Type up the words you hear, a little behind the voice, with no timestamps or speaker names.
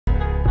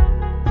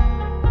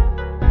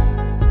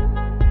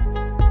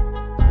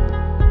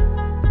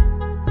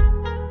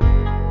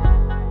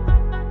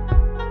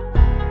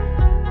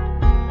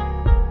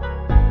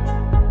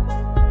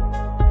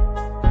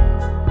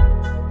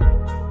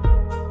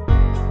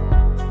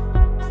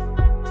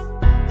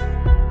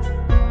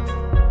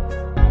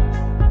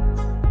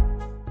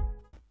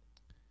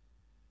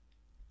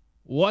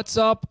What's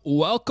up?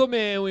 Welcome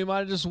in. We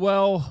might as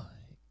well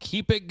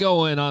keep it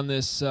going on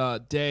this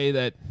day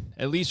that,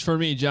 at least for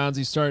me,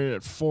 Johnsy, started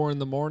at 4 in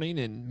the morning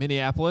in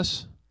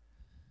Minneapolis.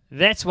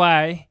 That's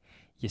why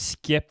you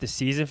skip the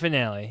season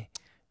finale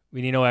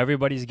when you know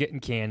everybody's getting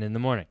canned in the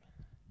morning.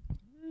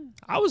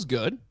 I was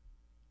good.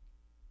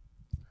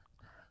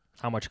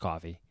 How much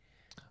coffee?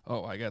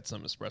 Oh, I got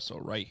some espresso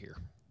right here,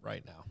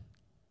 right now.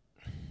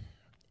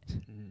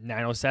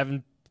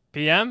 9:07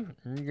 p.m.?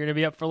 You're going to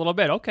be up for a little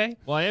bit. Okay.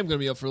 Well, I am going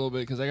to be up for a little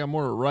bit because I got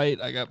more to write.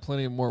 I got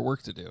plenty of more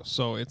work to do.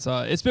 So it's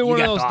been one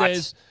of those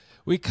days.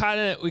 We kind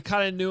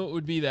of knew it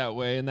would be that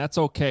way, and that's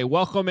okay.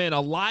 Welcome in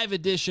a live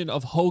edition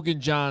of Hoge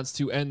Jahns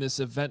to end this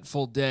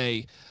eventful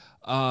day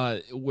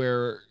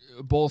where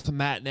both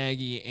Matt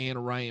Nagy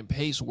and Ryan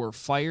Pace were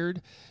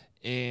fired.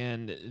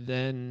 And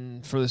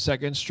then for the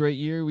second straight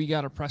year, we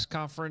got a press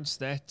conference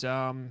that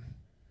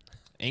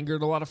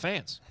angered a lot of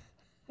fans,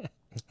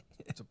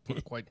 to put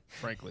it quite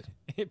frankly.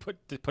 To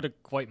put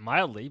it quite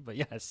mildly, but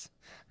yes.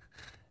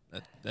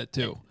 That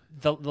too.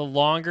 The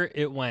longer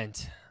it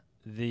went,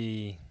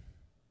 the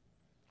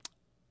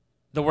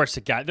worse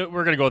it got.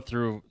 We're going to go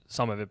through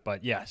some of it,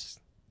 but yes,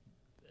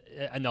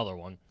 another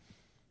one.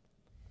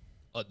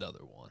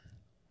 Another one.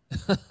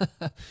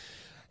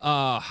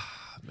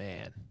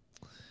 Man.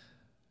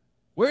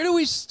 Where do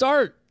we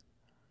start?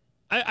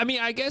 I mean,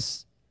 I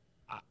guess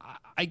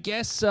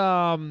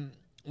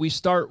we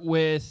start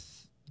with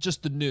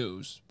just the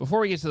news before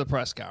we get to the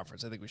press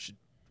conference. I think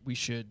we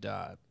should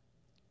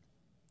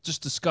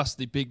just discuss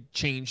the big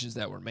changes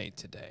that were made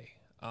today.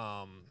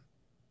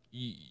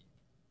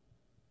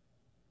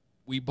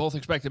 We both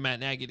expected Matt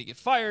Nagy to get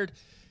fired.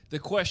 The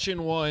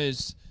question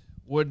was,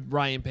 would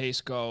Ryan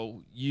Pace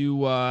go?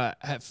 You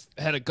have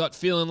had a gut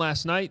feeling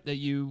last night that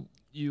you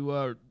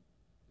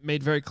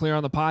made very clear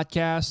on the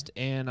podcast,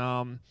 and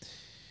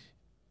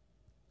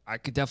I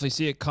could definitely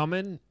see it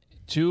coming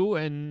too,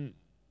 and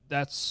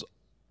that's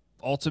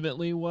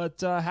ultimately what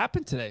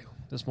happened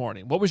this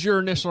morning. What was your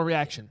initial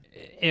reaction?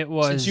 It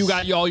was, since you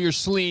got all your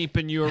sleep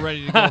and you were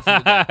ready to go for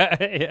the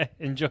day.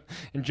 Yeah,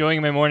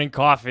 enjoying my morning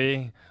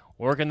coffee,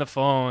 working the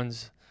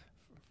phones,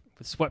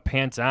 with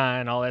sweatpants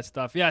on, all that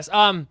stuff. Yes.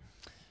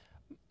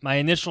 My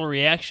initial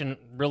reaction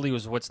really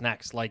was, what's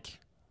next? Like,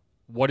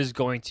 what is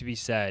going to be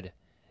said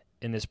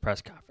in this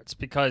press conference?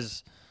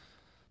 Because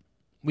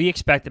we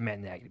expected Matt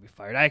Nagy to be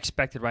fired. I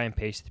expected Ryan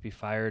Pace to be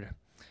fired.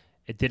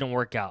 It didn't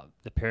work out.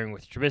 The pairing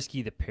with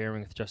Trubisky, the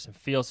pairing with Justin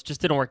Fields,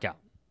 just didn't work out.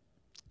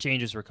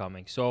 Changes were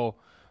coming. So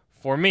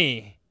for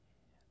me,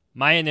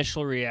 my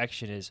initial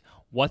reaction is,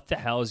 what the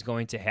hell is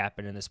going to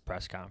happen in this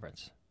press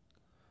conference?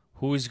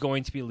 Who is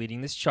going to be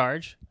leading this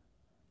charge?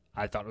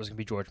 I thought it was going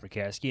to be George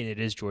McCaskey, and it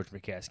is George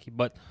McCaskey.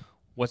 But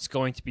what's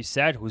going to be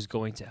said? Who's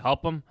going to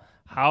help him?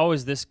 How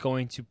is this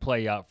going to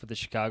play out for the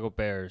Chicago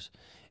Bears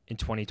in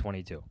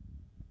 2022?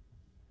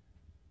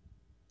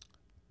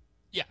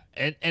 Yeah,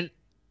 and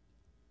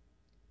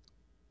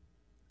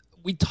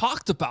we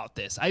talked about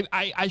this.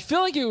 I feel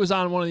like it was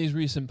on one of these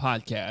recent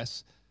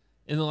podcasts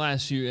in the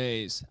last few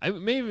days.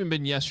 It may have even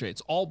been yesterday.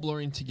 It's all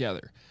blurring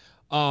together.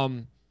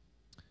 But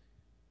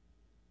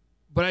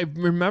I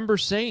remember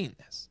saying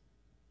this.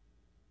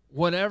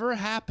 Whatever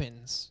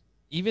happens,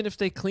 even if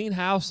they clean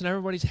house and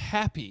everybody's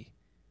happy,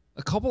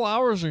 a couple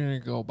hours are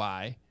going to go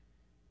by,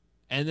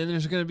 and then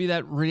there's going to be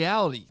that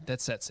reality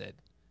that sets in.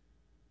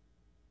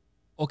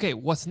 Okay,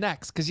 what's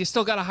next? Because you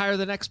still got to hire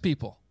the next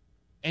people,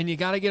 and you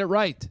got to get it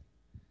right.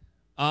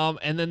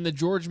 And then the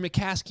George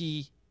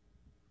McCaskey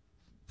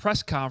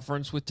press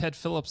conference with Ted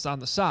Phillips on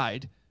the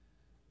side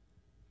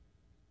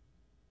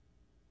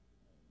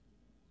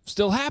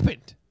still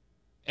happened.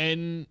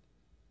 And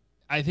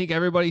I think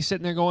everybody's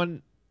sitting there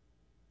going,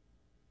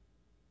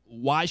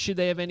 why should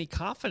they have any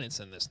confidence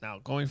in this now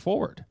going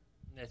forward?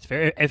 It's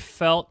fair. It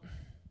felt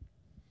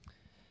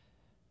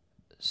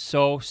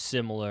so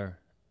similar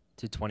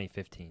to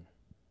 2015.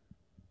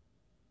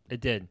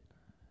 It did.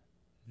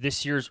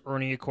 This year's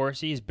Ernie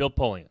Accorsi is Bill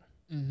Polian.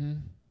 Mm-hmm.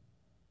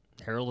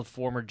 Heralded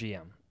former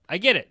GM. I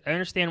get it. I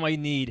understand why you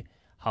need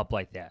help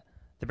like that.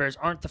 The Bears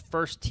aren't the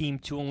first team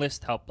to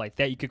enlist help like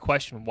that. You could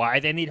question why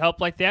they need help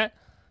like that.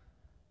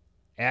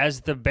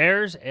 As the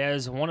Bears,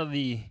 as one of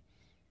the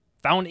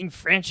founding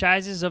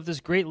franchises of this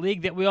great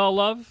league that we all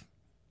love,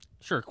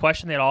 sure,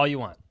 question that all you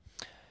want.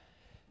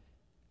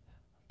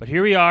 But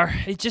here we are.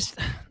 I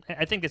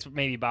think that's what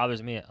maybe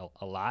bothers me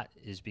a lot,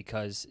 is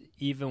because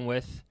even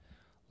with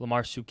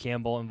Lamar Sue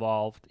Campbell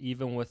involved,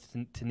 even with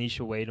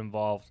Tanisha Wade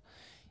involved,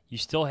 you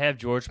still have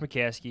George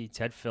McCaskey,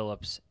 Ted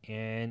Phillips,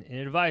 and an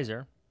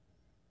advisor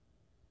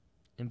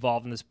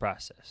involved in this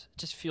process. It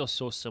just feels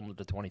so similar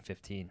to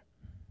 2015.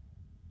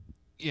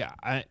 Yeah,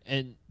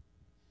 and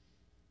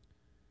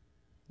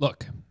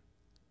look,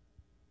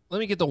 let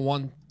me get the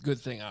one good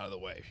thing out of the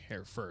way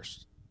here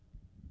first.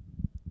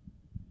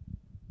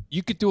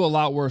 You could do a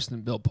lot worse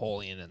than Bill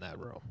Polian in that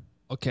room.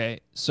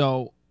 Okay,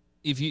 so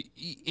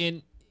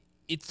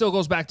it still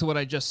goes back to what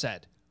I just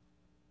said.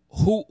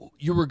 Who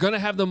you were going to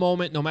have the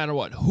moment no matter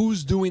what.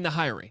 Who's doing the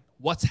hiring?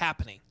 What's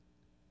happening?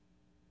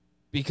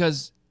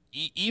 Because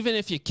even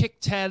if you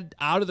kick Ted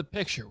out of the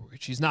picture,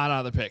 which he's not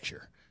out of the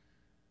picture,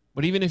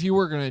 but even if you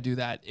were going to do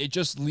that, it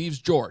just leaves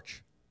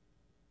George.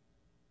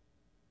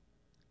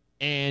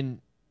 And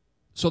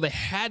so they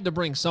had to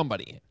bring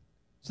somebody in.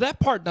 So that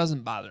part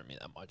doesn't bother me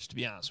that much, to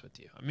be honest with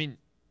you. I mean,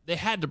 they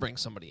had to bring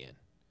somebody in.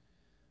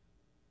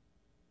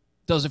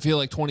 Does it feel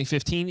like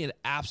 2015? It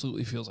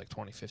absolutely feels like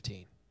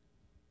 2015.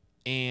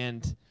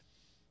 And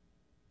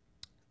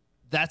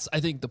that's, I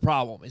think, the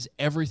problem, is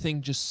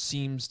everything just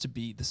seems to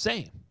be the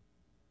same.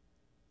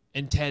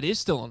 And Ted is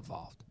still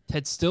involved.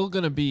 Ted's still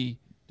going to be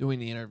doing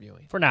the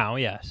interviewing. For now,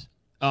 yes.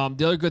 The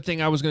other good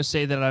thing I was going to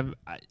say that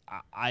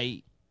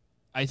I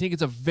think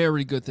it's a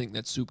very good thing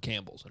that Soup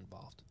Campbell's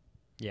involved.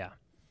 Yeah.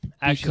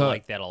 I actually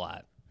like that a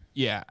lot.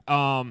 Yeah.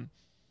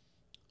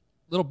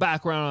 Little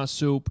background on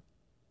Soup.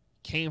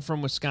 Came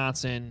from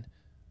Wisconsin.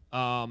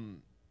 Highly,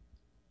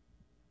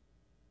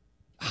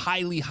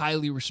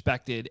 highly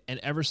respected. And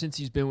ever since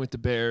he's been with the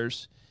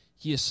Bears,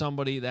 he is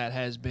somebody that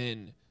has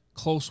been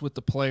close with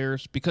the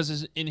players,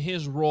 because in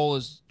his role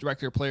as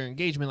director of player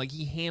engagement, like,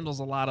 he handles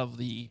a lot of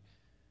the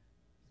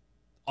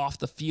off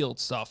the field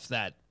stuff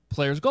that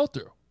players go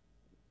through.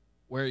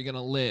 Where are you going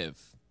to live?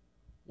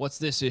 What's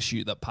this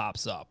issue that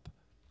pops up?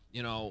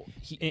 You know,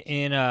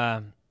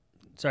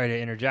 sorry to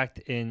interject.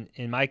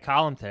 In my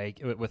column today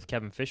with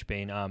Kevin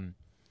Fishbane,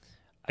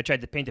 I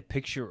tried to paint a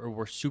picture of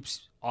where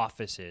Soup's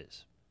office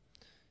is.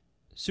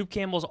 Soup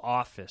Campbell's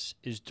office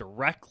is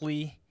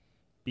directly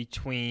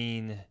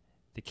between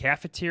the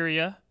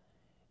cafeteria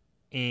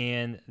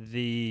and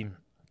the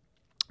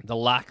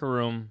locker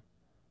room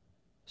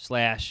 /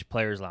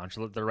 players lounge.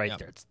 They're right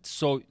there.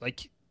 So,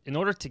 like, in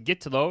order to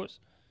get to those,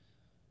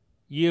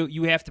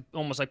 you have to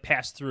almost like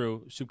pass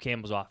through Soup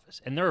Campbell's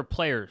office. And there are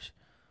players,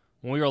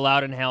 when we were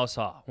allowed in Hallis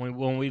Hall,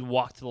 when we'd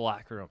walk to the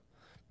locker room,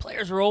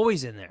 players were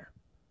always in there.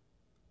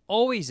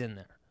 Always in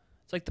there.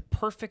 It's like the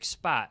perfect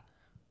spot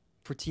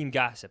for team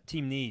gossip,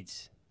 team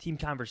needs, team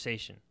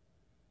conversation.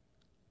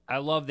 I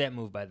love that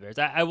move by the Bears.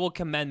 I will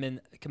commend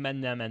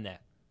them on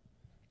that.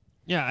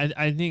 Yeah,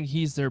 I think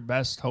he's their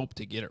best hope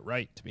to get it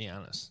right, to be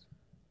honest.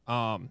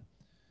 And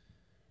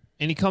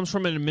he comes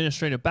from an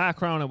administrative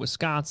background at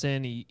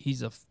Wisconsin.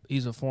 He's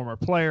a former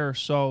player,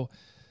 so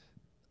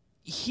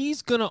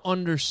he's gonna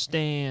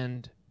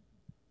understand.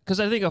 Because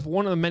I think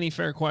one of the many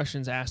fair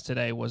questions asked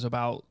today was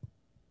about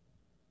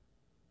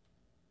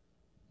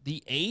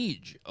the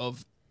age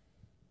of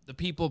the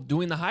people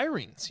doing the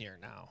hirings here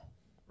now,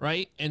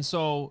 right? And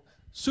so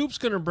Soup's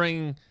going to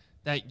bring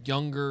that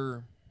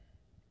younger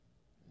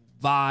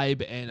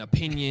vibe and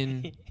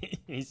opinion.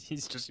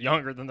 he's just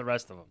younger than the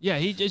rest of them. Yeah,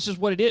 it's just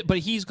what it is. But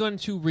he's going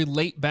to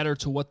relate better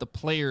to what the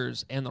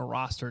players and the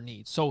roster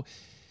need. So,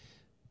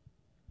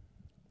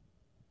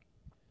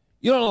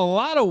 you know, in a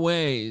lot of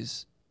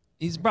ways,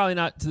 he's probably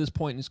not to this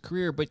point in his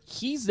career, but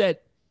he's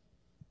that.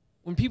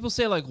 When people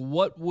say, like,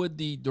 what would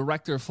the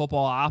director of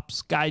football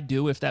ops guy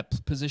do if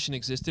that position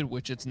existed,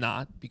 which it's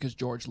not, because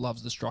George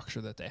loves the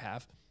structure that they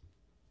have.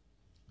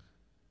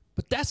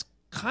 But that's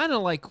kind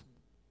of like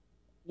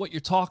what you're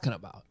talking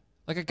about.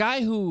 Like a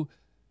guy who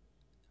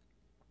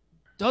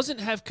doesn't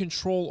have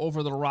control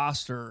over the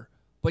roster,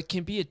 but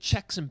can be a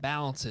checks and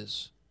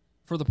balances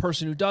for the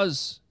person who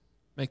does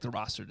make the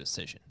roster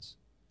decisions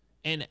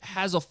and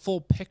has a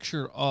full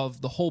picture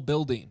of the whole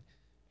building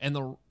and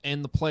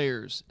the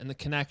players and the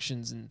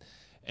connections.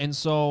 And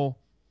so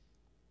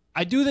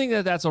I do think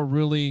that that's a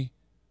really,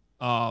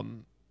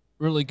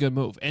 really good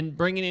move. And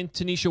bringing in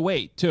Tanisha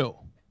Wade, too.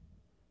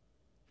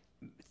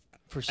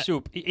 For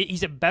Soup,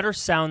 he's a better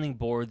sounding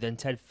board than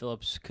Ted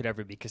Phillips could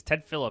ever be, because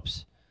Ted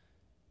Phillips,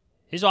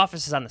 his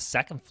office is on the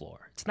second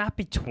floor. It's not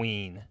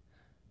between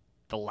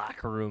the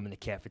locker room and the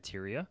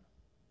cafeteria.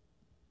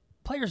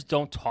 Players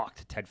don't talk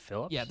to Ted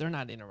Phillips. Yeah, they're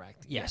not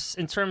interacting. Yes,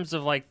 in terms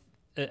of like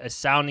a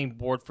sounding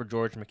board for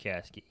George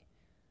McCaskey,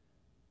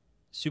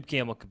 Soup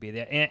Campbell could be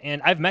there.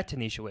 And I've met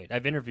Tanisha Wade.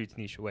 I've interviewed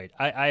Tanisha Wade.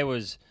 I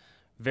was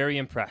very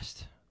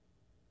impressed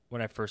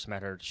when I first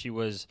met her. She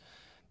was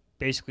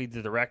basically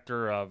the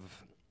director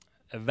of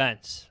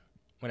events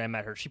when I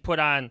met her. She put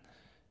on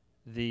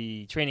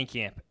the training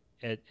camp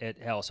at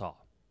Hallis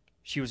Hall.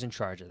 She was in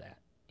charge of that.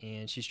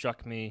 And she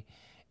struck me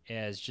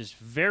as just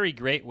very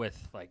great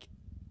with like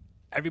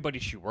everybody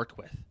she worked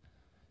with.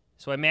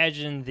 So I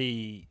imagine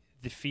the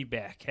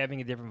feedback,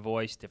 having a different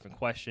voice, different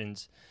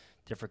questions,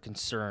 different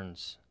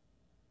concerns.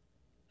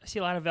 I see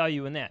a lot of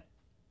value in that.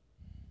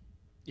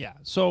 Yeah.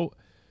 So,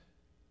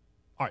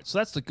 all right. So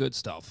that's the good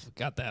stuff.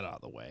 Got that out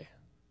of the way.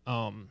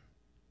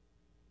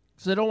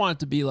 So I don't want it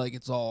to be like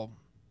it's all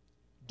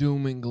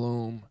doom and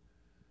gloom.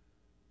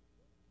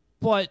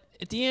 But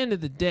at the end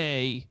of the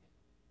day,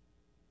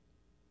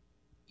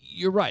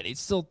 you're right. It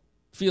still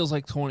feels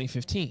like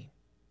 2015.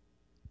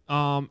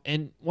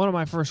 And one of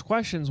my first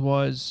questions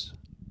was,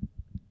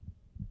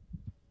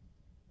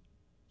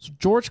 so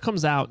George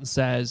comes out and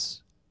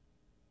says,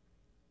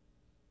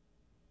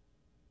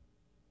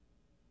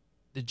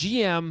 the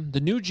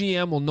new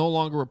GM will no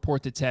longer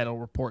report to Ted, it'll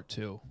report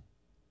to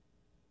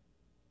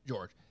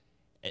George.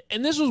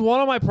 And this was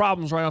one of my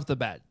problems right off the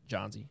bat,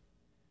 Johnsy.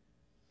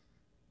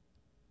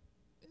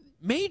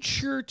 made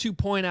sure to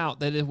point out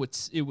that it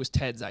was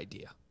Ted's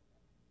idea.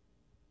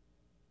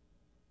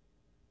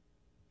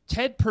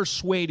 Ted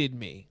persuaded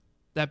me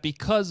that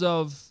because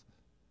of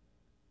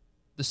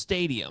the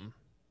stadium,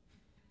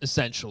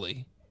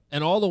 essentially,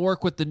 and all the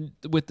work with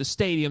the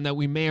stadium that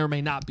we may or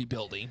may not be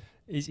building.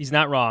 He's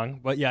not wrong,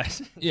 but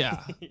yes.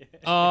 Yeah.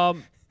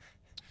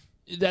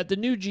 That the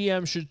new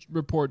GM should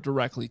report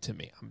directly to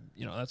me.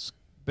 That's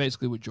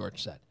basically what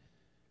George said.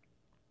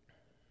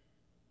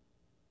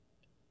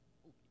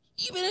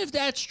 Even if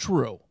that's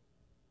true,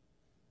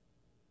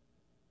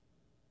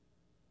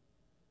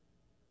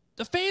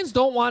 the fans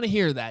don't want to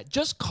hear that.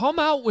 Just come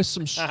out with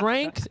some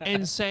strength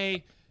and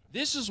say,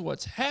 this is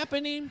what's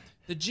happening.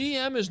 The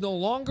GM is no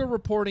longer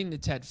reporting to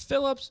Ted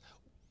Phillips.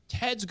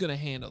 Ted's going to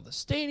handle the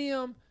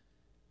stadium.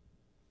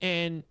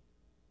 And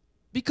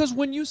because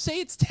when you say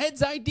it's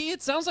Ted's idea,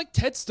 it sounds like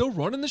Ted's still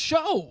running the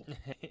show.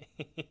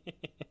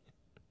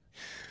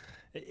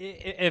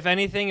 If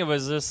anything, it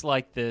was just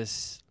like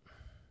this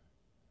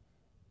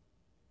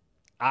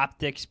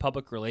optics,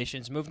 public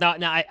relations move. Now,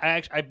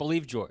 I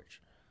believe George.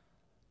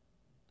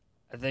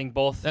 I think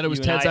both that it was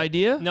Ted's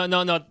idea. No.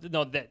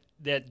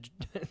 That.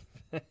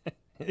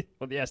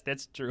 Well, yes,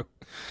 that's true.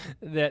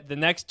 That the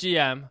next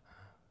GM,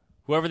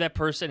 whoever that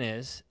person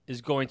is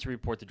going to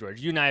report to George.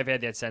 You and I have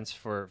had that sense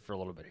for a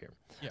little bit here.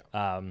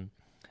 Yeah.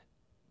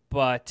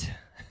 But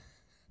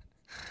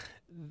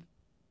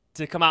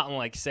to come out and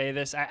like say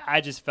this,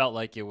 I just felt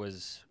like it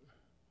was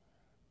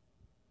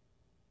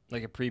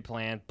like a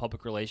pre-planned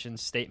public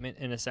relations statement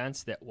in a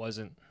sense that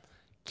wasn't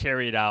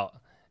carried out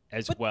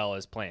as well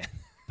as planned.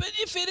 But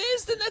if it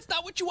is, then that's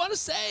not what you want to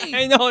say.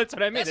 I know, that's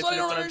what I mean. That's what I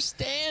don't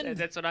understand.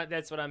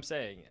 That's what I'm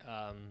saying.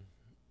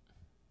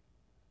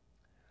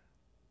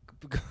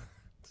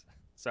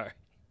 Sorry,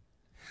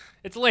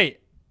 it's late.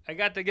 I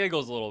got the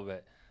giggles a little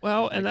bit.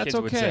 Well, and that's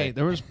okay.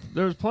 There was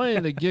plenty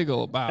to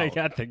giggle about. I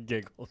got the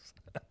giggles.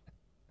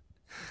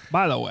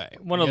 By the way,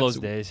 one of those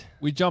days.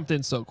 We jumped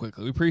in so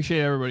quickly. We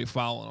appreciate everybody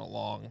following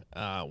along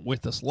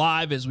with us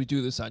live as we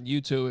do this on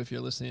YouTube. If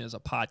you're listening as a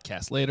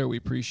podcast later, we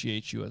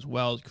appreciate you as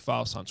well. You can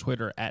follow us on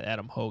Twitter at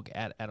Adam Hoge,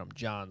 at Adam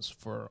Jahns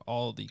for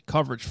all the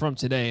coverage from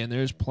today, and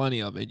there's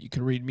plenty of it. You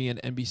can read me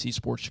at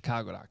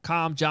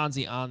NBCSportsChicago.com,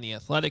 Johnsy on The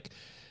Athletic,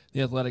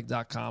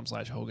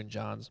 theathletic.com/Hoge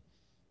Jahns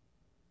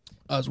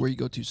is where you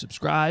go to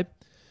subscribe.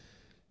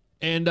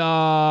 And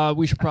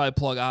we should probably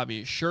plug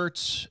Avi's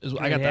shirts.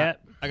 I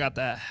got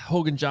that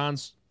Hoge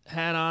Jahns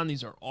hat on.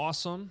 These are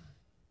awesome.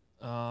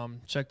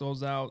 Check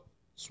those out.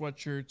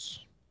 Sweatshirts.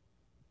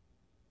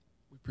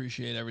 We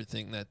appreciate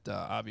everything that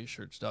Avi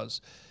Shirts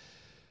does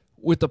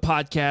with the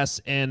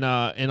podcast and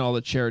all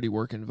the charity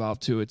work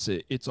involved too.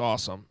 It's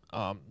awesome.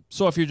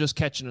 So if you're just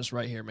catching us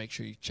right here, make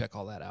sure you check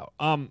all that out.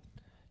 Can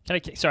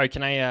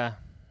I?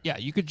 Yeah,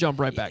 you could jump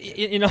right back.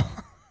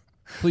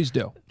 Please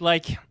do.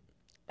 Like,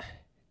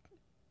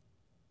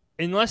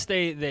 unless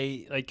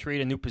they like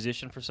create a new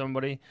position for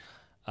somebody,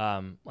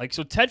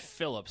 so Ted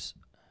Phillips,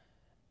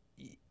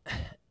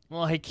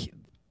 like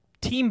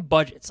team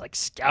budgets, like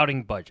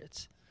scouting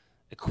budgets,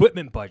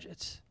 equipment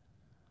budgets,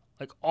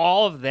 like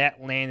all of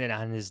that landed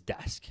on his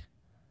desk.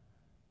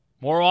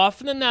 More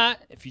often than not,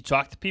 if you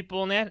talk to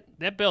people in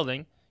that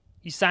building,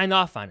 he signed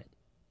off on it.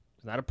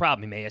 It's not a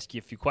problem. He may ask you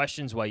a few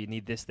questions why you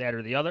need this, that,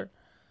 or the other,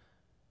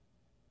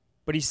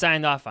 but he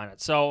signed off on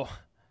it. So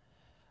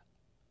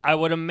I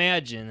would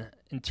imagine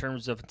in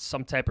terms of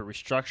some type of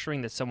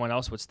restructuring that someone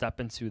else would step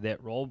into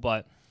that role.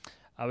 But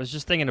I was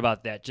just thinking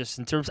about that just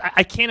in terms,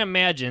 I can't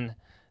imagine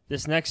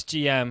this next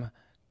GM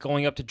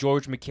going up to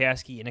George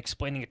McCaskey and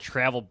explaining a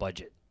travel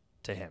budget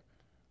to him,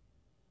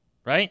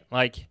 right?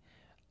 Like,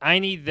 I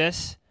need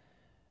this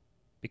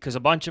because a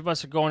bunch of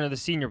us are going to the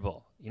Senior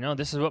Bowl.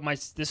 This is what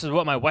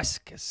my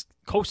West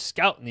Coast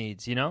scout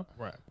needs,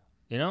 Right.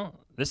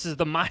 This is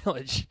the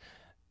mileage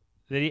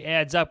that he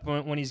adds up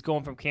when he's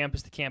going from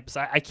campus to campus.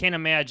 I can't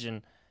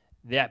imagine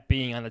that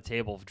being on the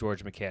table of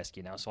George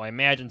McCaskey now. So I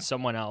imagine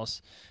someone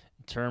else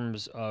in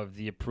terms of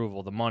the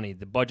approval, the money,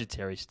 the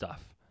budgetary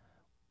stuff,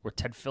 where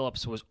Ted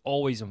Phillips was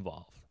always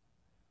involved,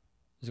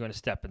 is going to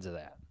step into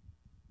that.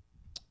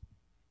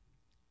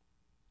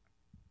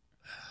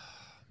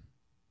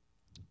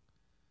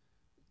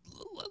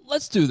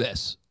 Let's do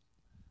this.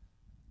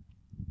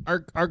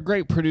 Our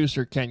great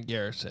producer, Ken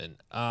Garrison,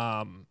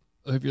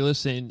 if you're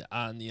listening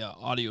on the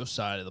audio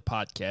side of the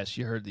podcast,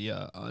 you heard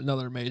the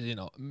another amazing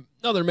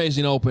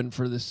open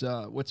for this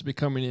what's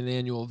becoming an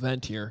annual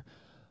event here.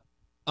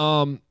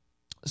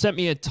 Sent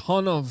me a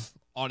ton of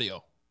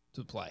audio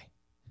to play,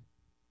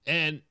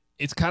 and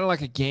it's kind of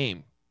like a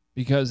game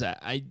because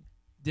I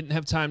didn't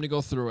have time to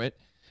go through it,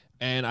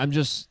 and I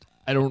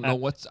don't know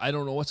what's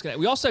gonna.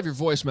 We also have your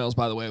voicemails,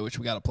 by the way, which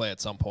we got to play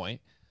at some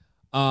point.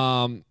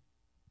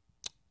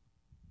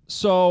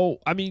 So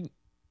I mean,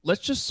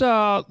 let's just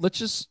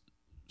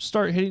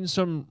start hitting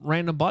some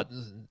random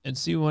buttons and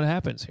see what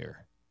happens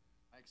here.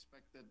 I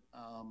expect that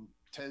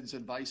Ted's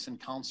advice and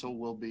counsel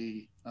will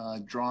be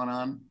drawn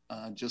on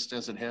just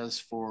as it has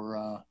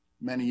for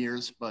many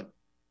years. But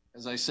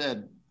as I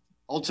said,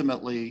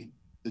 ultimately,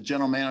 the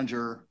general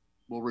manager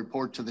will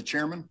report to the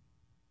chairman,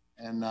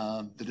 and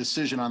the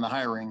decision on the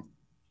hiring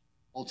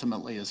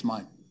ultimately is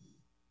mine.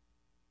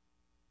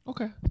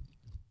 Okay.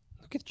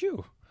 Look at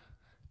you.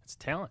 That's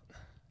talent.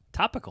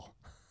 Topical.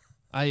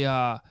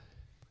 Yeah,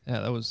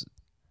 that was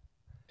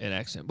an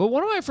accident. But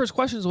one of my first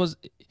questions was,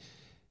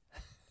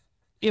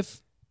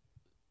 if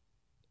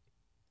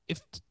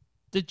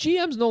the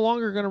GM's no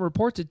longer going to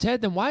report to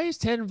Ted, then why is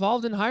Ted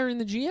involved in hiring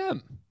the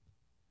GM?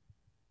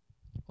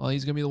 Well,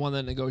 he's going to be the one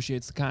that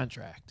negotiates the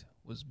contract,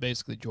 was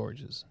basically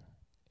George's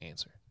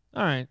answer.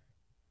 All right.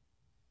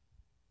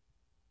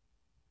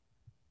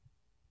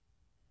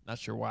 Not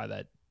sure why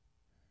that.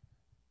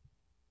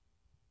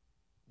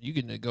 You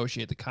can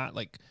negotiate the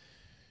like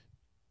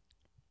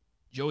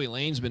Joey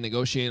Lane's been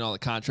negotiating all the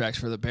contracts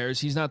for the Bears.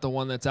 He's not the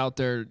one that's out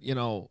there,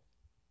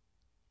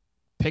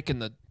 picking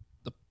the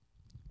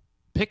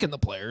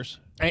players.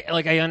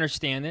 I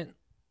understand it.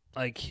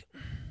 Like,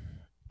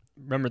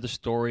 remember the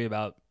story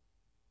about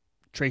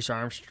Trace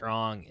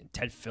Armstrong and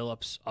Ted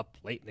Phillips up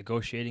late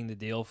negotiating the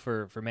deal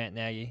for Matt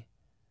Nagy?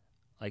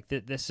 Like,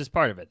 this is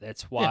part of it.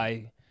 That's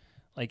why,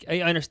 like,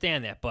 I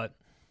understand that, but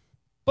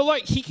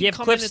like, he can you have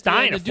come Cliff in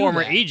Stein, a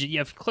former that. agent. You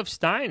have Cliff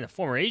Stein, a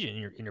former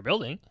agent in your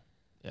building.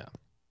 Yeah.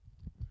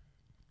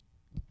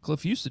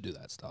 Cliff used to do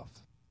that stuff.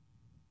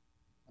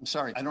 I'm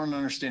sorry, I don't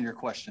understand your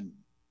question.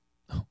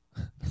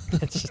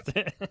 That's just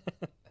it.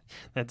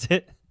 That's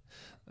it.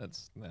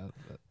 That's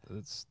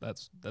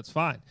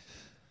fine.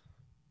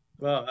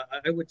 Well,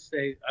 I would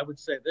say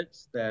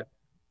this, that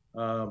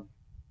the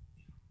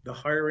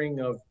hiring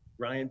of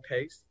Ryan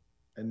Pace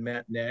and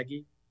Matt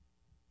Nagy,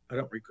 I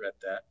don't regret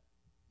that.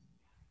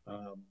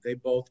 They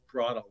both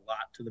brought a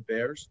lot to the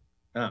Bears.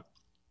 Now,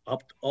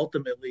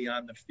 ultimately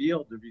on the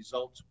field, the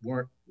results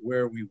weren't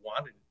where we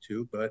wanted it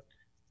to, but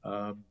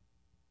I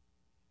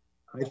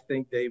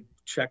think they've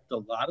checked a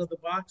lot of the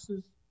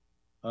boxes.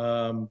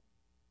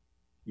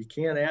 You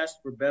can't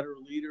ask for better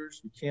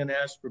leaders. You can't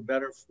ask for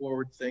better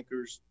forward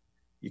thinkers.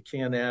 You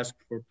can't ask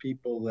for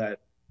people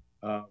that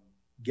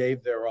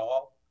gave their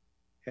all,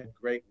 had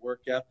great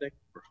work ethic,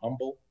 were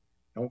humble.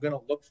 And we're going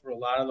to look for a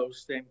lot of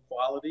those same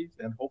qualities,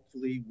 and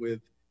hopefully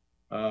with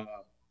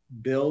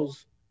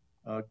Bill's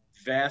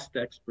vast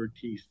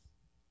expertise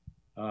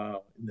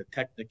in the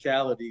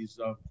technicalities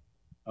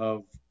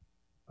of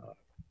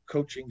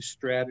coaching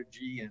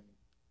strategy and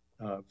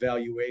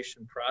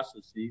valuation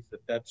processes,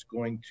 that's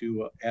going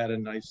to add a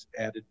nice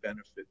added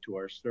benefit to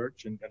our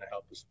search and going to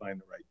help us find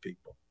the right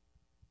people.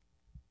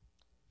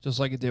 Just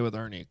like it did with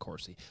Ernie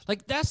Accorsi.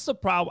 Like, that's the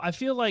problem. I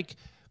feel like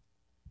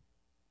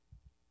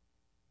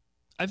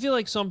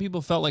some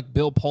people felt like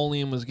Bill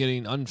Polian was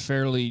getting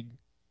unfairly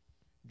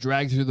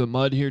dragged through the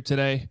mud here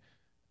today.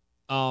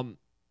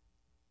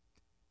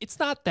 It's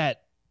not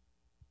that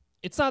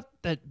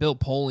Bill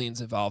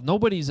Polian's involved.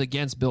 Nobody's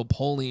against Bill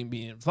Polian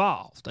being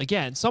involved.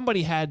 Again,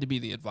 somebody had to be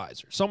the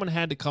advisor. Someone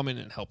had to come in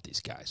and help these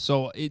guys.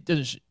 So it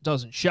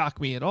doesn't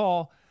shock me at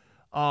all.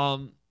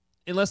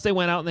 Unless they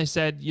went out and they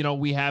said,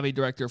 we have a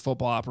director of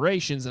football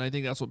operations, and I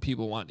think that's what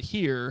people want to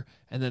hear,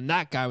 and then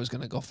that guy was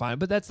going to go fine.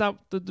 But that's not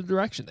the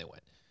direction they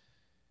went.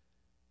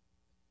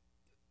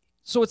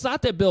 So it's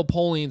not that Bill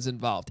Polian's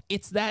involved.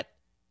 It's that,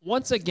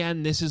 once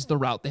again, this is the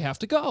route they have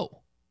to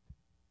go.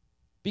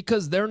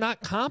 Because they're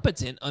not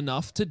competent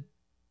enough to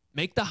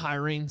make the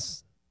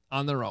hirings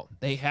on their own.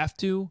 They have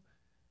to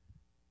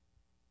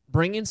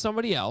bring in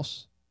somebody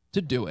else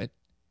to do it.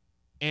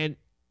 And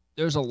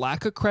there's a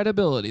lack of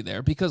credibility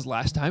there because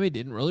last time it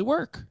didn't really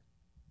work.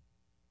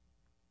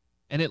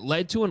 And it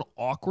led to an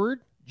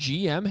awkward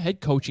GM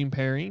head coaching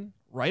pairing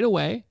right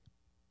away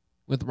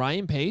with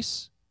Ryan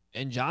Pace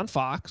and John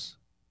Fox.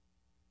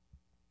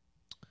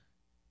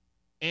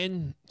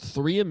 And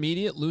 3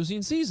 immediate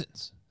losing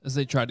seasons as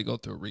they tried to go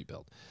through a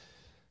rebuild.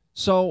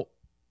 So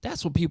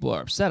that's what people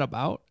are upset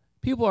about.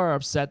 People are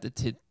upset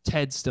that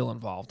Ted's still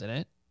involved in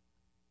it,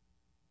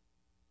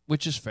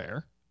 which is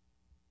fair.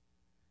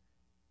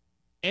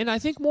 And I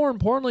think more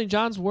importantly,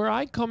 John's, where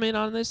I come in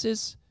on this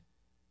is,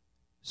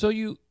 so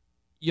you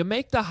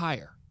make the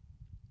hire.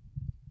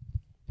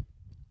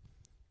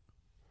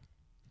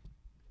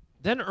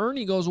 Then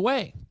Ernie goes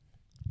away.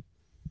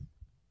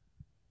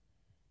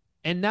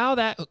 And now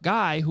that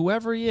guy,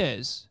 whoever he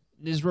is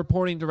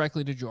reporting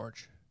directly to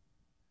George.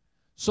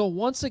 So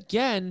once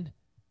again,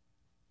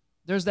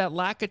 there's that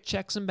lack of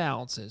checks and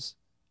balances.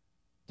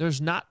 There's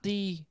not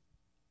the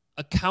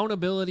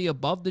accountability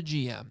above the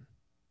GM.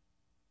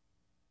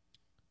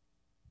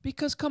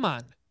 Because, come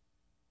on.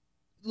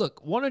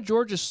 Look, one of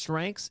George's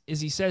strengths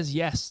is he says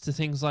yes to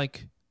things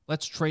like,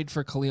 let's trade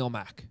for Khalil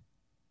Mack.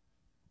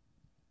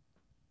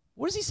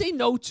 What does he say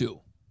no to?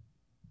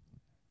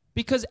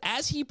 Because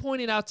as he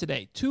pointed out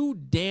today, 2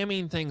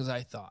 damning things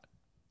I thought.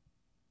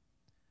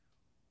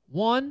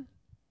 One,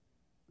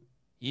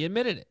 he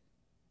admitted it.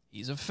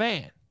 He's a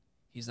fan.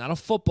 He's not a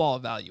football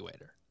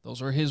evaluator.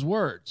 Those are his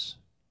words.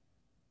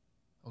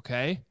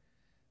 Okay?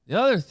 The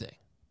other thing,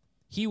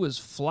 he was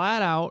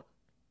flat out,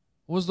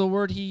 what was the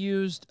word he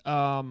used?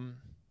 When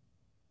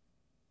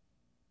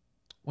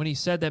he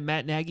said that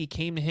Matt Nagy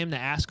came to him to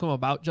ask him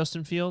about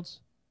Justin Fields?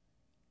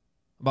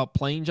 about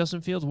playing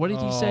Justin Fields? What did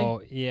he say?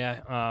 Oh,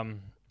 yeah.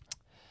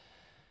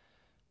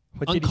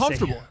 What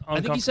Uncomfortable. Did he say?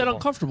 I think he said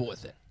uncomfortable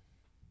with it.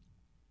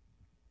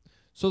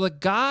 So the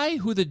guy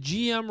who the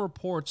GM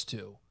reports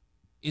to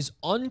is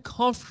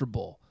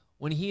uncomfortable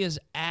when he is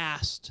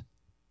asked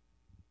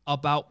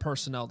about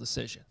personnel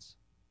decisions.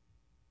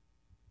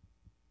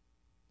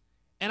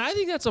 And I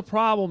think that's a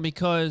problem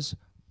because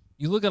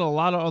you look at a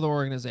lot of other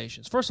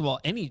organizations. First of all,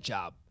 any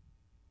job.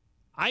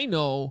 I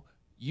know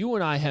you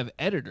and I have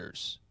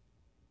editors.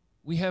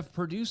 We have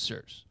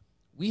producers.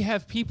 We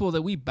have people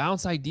that we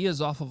bounce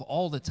ideas off of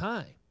all the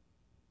time.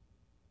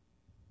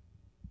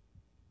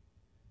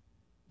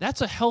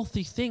 That's a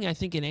healthy thing, I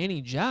think, in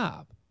any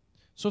job.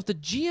 So if the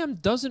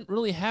GM doesn't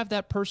really have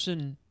that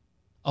person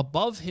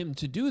above him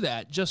to do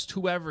that, just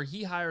whoever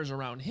he hires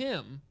around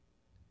him,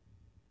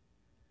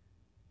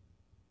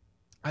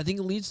 I think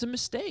it leads to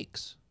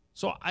mistakes.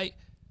 So I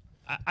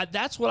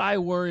that's what I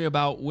worry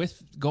about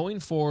with going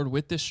forward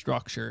with this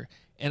structure.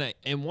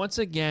 And once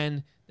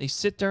again, they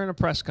sit there in a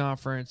press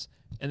conference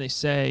and they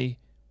say,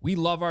 we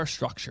love our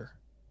structure,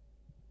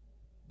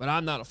 but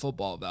I'm not a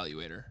football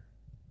evaluator.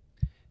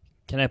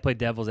 Can I play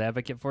devil's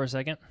advocate for a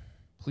second?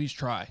 Please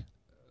try.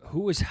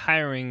 Who is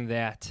hiring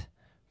that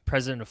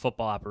president of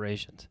football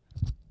operations?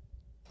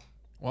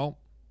 Well,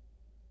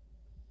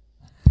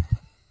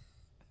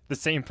 the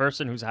same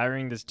person who's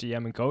hiring this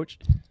GM and coach?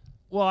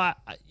 Well,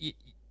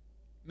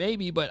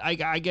 maybe, but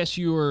I guess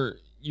you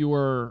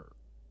were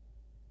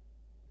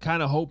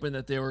kind of hoping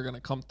that they were going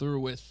to come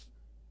through with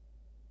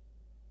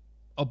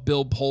a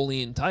Bill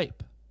Polian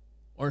type,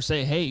 or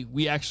say, hey,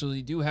 we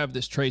actually do have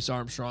this Trace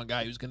Armstrong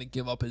guy who's going to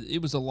give up his. It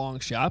was a long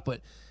shot,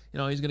 but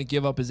he's going to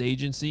give up his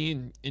agency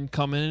and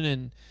come in,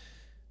 and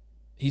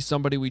he's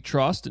somebody we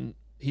trust, and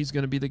he's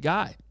going to be the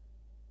guy.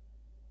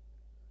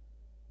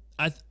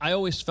 I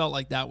always felt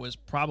like that was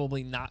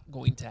probably not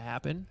going to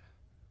happen.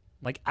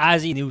 Like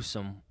Ozzie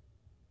Newsome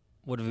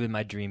would have been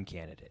my dream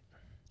candidate.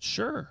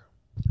 Sure.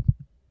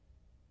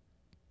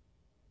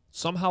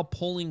 Somehow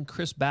pulling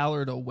Chris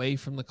Ballard away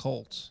from the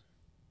Colts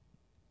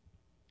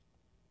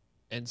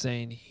and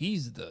saying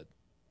he's the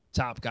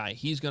top guy.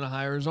 He's going to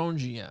hire his own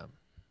GM.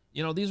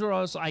 These were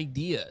all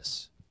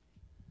ideas.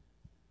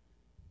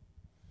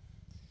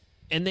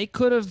 And they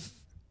could have.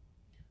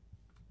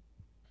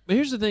 But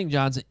here's the thing,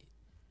 Johnson.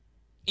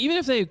 Even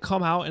if they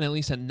come out and at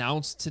least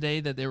announced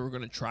today that they were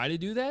going to try to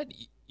do that,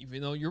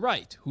 even though you're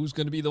right, who's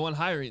going to be the one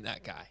hiring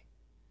that guy?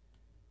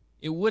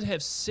 It would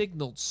have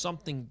signaled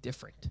something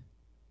different.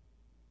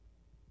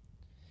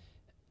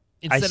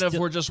 Instead of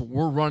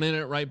we're running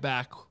it right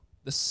back,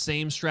 the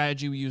same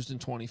strategy we used in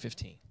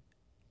 2015.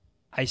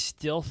 I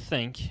still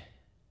think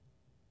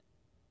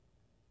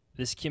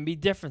this can be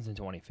different than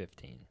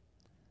 2015.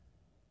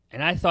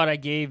 And I thought I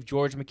gave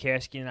George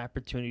McCaskey an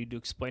opportunity to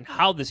explain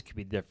how this could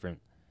be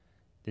different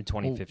than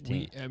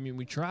 2015.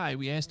 We tried.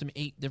 We asked him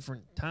 8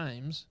 different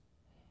times.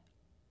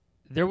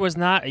 There was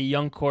not a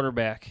young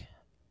quarterback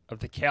of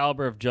the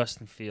caliber of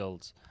Justin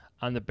Fields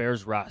on the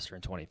Bears roster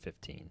in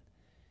 2015.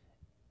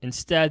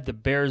 Instead, the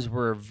Bears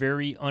were a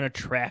very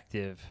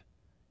unattractive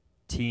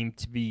team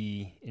to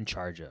be in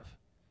charge of.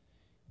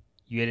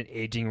 You had an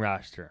aging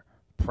roster,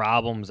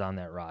 problems on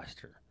that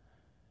roster.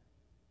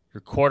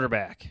 Your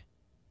quarterback,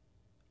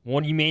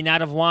 one you may not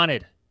have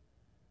wanted,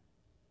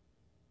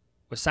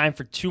 was signed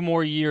for 2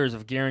 more years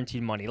of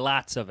guaranteed money,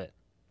 lots of it.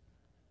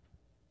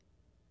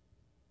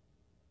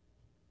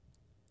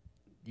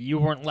 You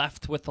weren't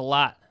left with a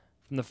lot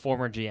from the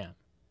former GM.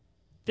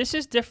 This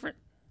is different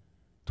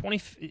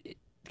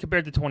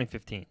compared to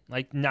 2015.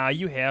 Like, now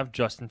you have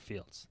Justin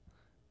Fields.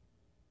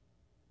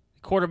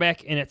 The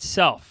quarterback in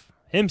himself,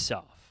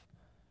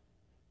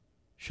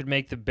 should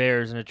make the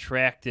Bears an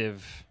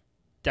attractive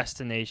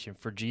destination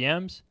for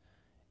GMs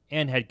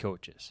and head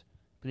coaches.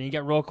 But then you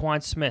got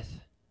Roquan Smith.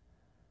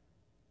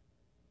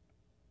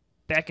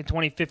 Back in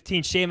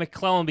 2015, Shea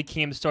McClellan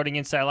became the starting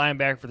inside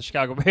linebacker for the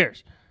Chicago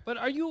Bears. But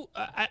are you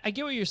I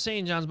get what you're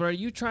saying, Johns, but are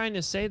you trying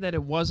to say that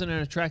it wasn't an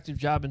attractive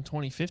job in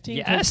 2015?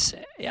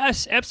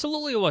 Yes,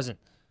 absolutely it wasn't.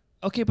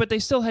 Okay, but they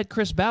still had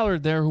Chris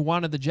Ballard there who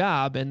wanted the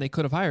job, and they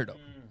could have hired him.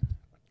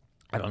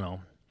 I don't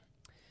know.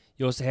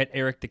 You also had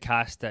Eric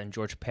DeCosta and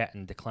George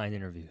Patton decline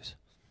interviews.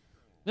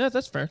 Yeah,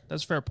 that's fair.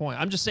 That's a fair point.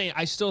 I'm just saying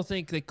I still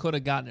think they could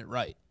have gotten it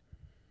right.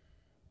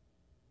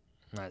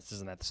 No, this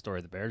isn't that the story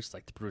of the Bears. It's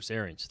like the Bruce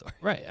Arians story.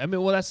 Right.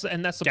 That's the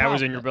guy problem.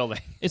 was in your building.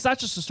 It's not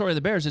just the story of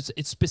the Bears.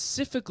 It's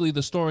specifically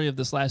the story of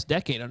this last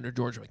decade under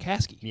George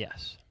McCaskey.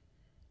 Yes.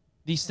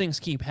 These things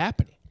keep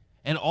happening.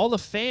 And all the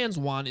fans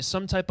want is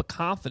some type of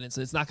confidence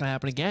that it's not going to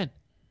happen again.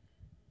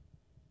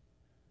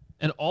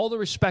 And all the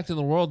respect in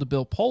the world to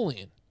Bill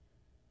Polian,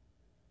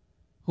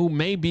 who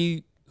may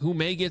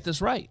get this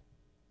right.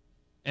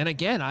 And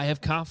again, I have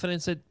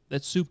confidence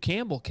that Soup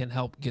Campbell can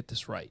help get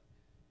this right.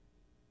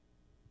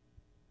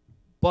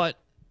 But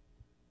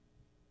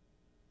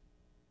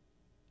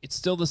it's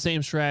still the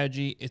same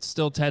strategy. It's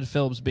still Ted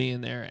Phillips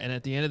being there. And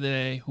at the end of the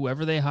day,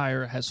 whoever they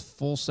hire has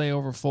full say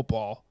over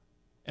football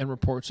and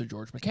reports to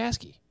George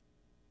McCaskey.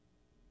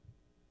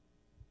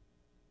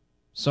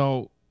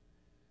 So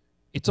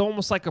it's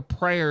almost like a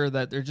prayer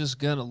that they're just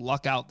going to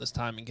luck out this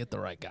time and get the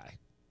right guy.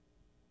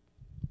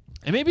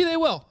 And maybe they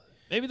will.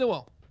 Maybe they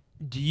will.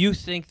 Do you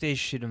think they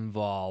should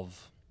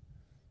involve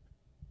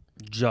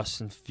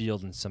Justin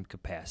Field in some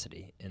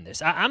capacity in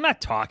this? I'm not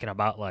talking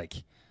about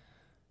like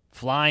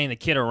flying the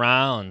kid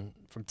around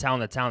from town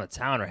to town to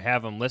town or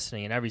have him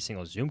listening in every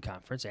single Zoom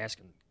conference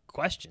asking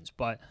questions.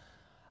 But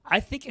I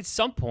think at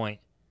some point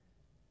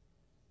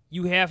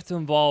you have to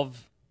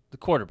involve the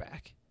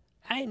quarterback.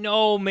 I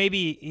know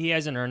maybe he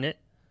hasn't earned it,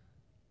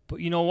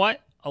 but you know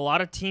what? A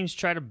lot of teams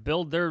try to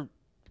build their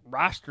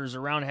rosters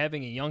around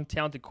having a young,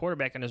 talented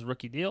quarterback on his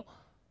rookie deal.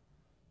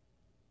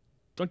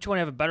 Don't you want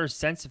to have a better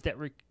sense if that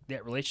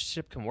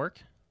relationship can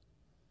work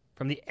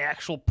from the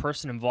actual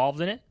person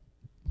involved in it?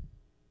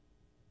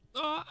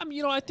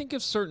 I think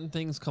if certain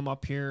things come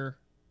up here,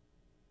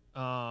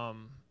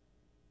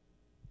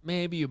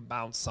 maybe you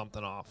bounce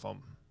something off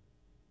them.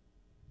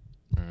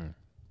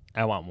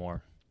 I want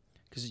more.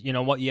 Because you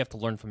know what? You have to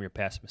learn from your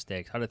past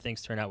mistakes. How did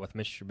things turn out with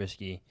Mr.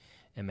 Trubisky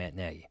and Matt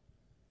Nagy?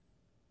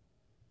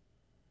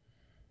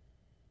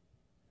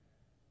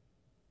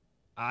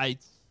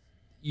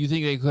 You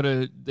think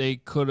they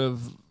could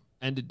have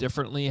ended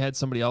differently had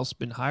somebody else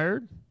been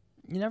hired?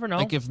 You never know.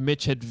 Like if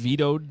Mitch had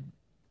vetoed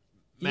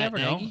Matt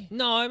Nagy?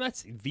 No, I'm not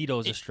saying veto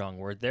is a strong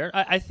word there.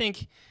 I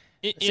think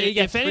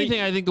if anything,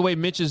 I think the way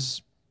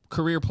Mitch's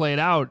career played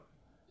out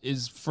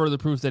is further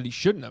proof that he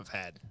shouldn't have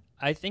had.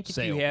 I think if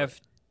you have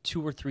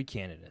 2 or 3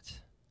 candidates,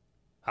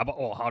 how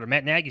did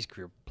Matt Nagy's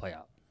career play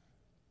out?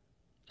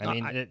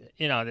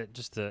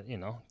 Just to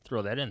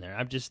throw that in there.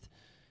 I'm just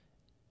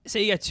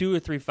say you got 2 or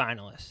 3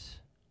 finalists,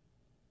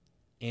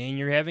 and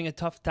you're having a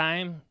tough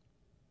time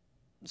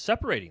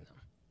separating them.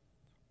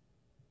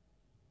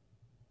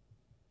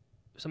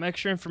 Some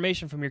extra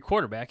information from your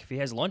quarterback, if he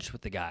has lunch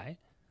with the guy,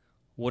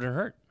 wouldn't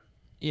hurt.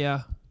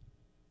 Yeah.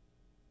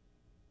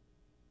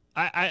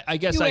 I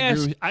guess I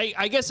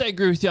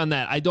agree with you on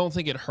that. I don't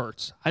think it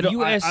hurts.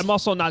 I'm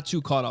also not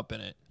too caught up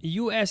in it.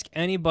 You ask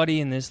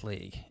anybody in this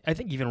league, I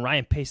think even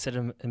Ryan Pace said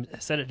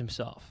it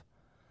himself.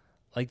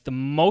 Like the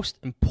most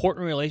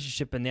important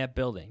relationship in that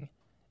building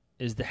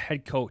is the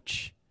head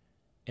coach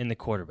and the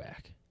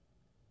quarterback.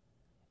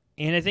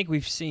 And I think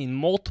we've seen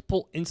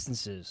multiple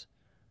instances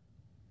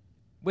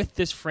with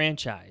this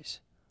franchise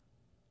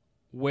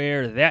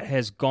where that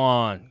has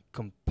gone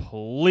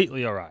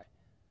completely awry.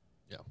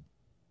 Yeah.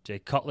 Jay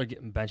Cutler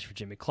getting benched for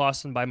Jimmy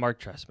Clausen by Mark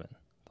Trestman.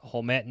 The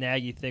whole Matt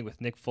Nagy thing with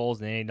Nick Foles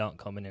and Andy Dalton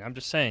coming in. I'm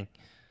just saying,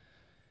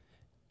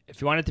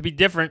 if you want it to be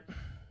different,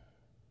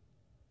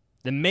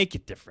 then make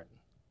it different.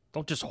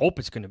 Don't just hope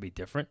it's going to be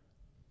different.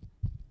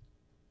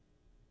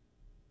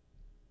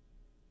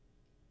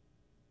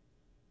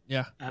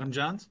 Yeah. Adam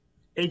Jahns?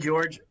 Hey,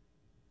 George.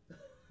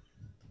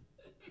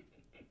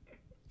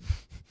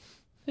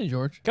 Hey,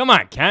 George. Come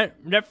on, Kent.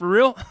 Is that for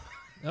real?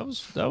 That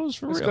was for real.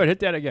 Let's go ahead. Hit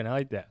that again. I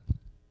like that.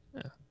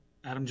 Yeah.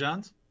 Adam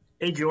Jahns?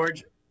 Hey,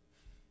 George.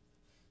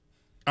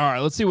 All right,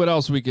 let's see what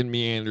else we can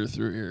meander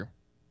through here.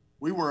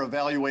 We were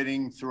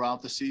evaluating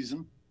throughout the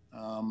season.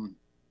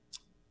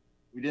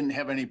 We didn't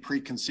have any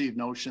preconceived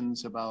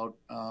notions about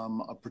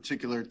a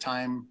particular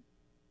timeline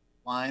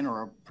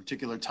or a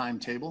particular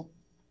timetable.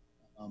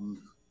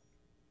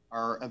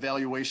 Our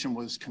evaluation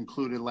was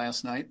concluded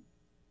last night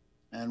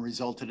and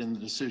resulted in the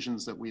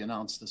decisions that we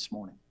announced this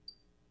morning.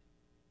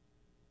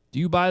 Do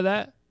you buy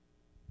that?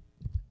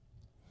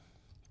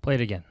 Play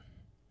it again.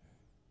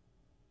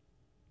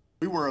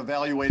 We were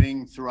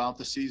evaluating throughout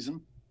the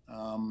season.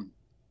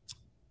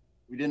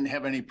 We didn't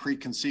have any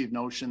preconceived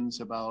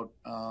notions about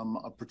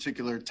a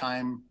particular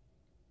timeline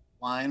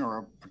or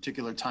a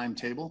particular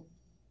timetable.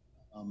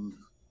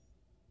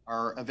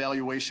 Our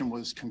evaluation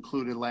was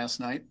concluded last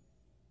night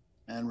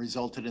and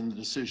resulted in the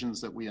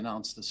decisions that we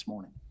announced this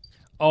morning.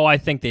 Oh, I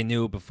think they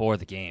knew before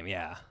the game,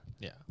 yeah.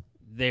 Yeah.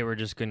 They were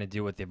just going to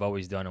do what they've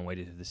always done and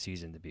waited for the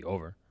season to be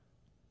over.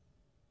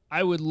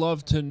 I would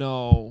love to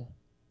know,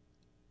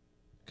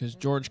 because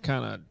George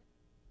kind of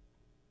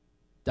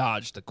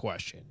dodged the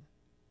question,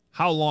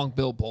 how long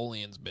Bill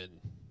Polian's been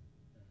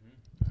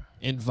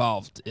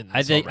involved in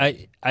this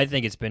I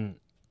think it's been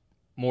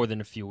more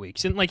than a few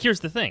weeks. And, here's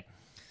the thing.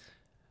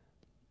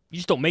 You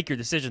just don't make your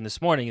decision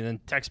this morning and then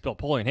text Bill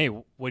Polian, hey,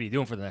 what are you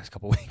doing for the next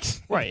couple of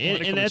weeks? Right,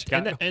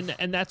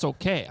 and that's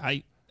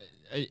okay.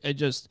 I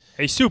just...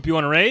 Hey, Soup, you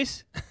want a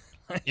raise?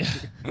 Yeah.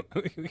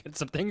 We got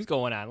some things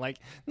going on.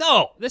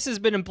 No, this has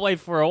been in play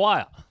for a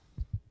while.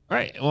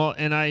 Right, well,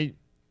 and I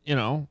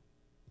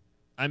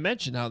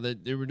mentioned how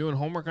that they were doing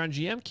homework on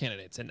GM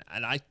candidates, and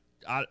I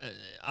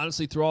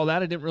honestly, through all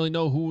that, I didn't really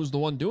know who was the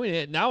one doing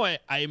it. Now I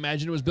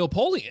imagine it was Bill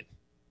Polian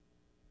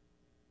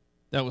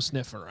that was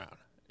sniffing around.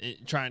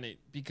 Trying to,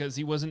 because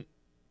he wasn't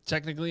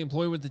technically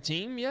employed with the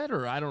team yet,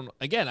 or I don't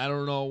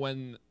know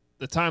when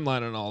the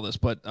timeline on all this,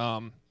 but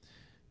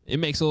it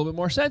makes a little bit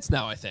more sense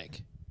now, I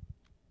think.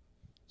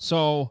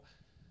 So,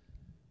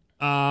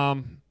 yeah.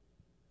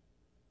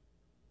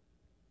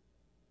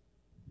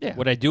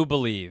 What I do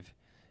believe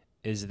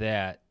is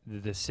that the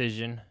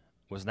decision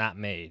was not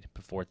made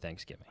before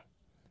Thanksgiving.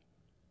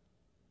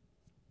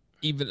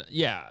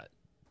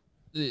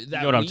 That you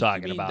know what I'm week,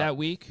 talking you mean, about. that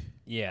week?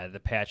 Yeah, the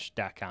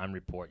patch.com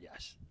report,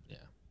 yes. Yeah.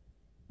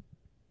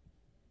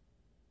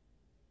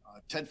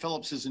 Ted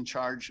Phillips is in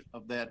charge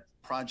of that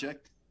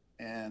project,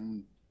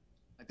 and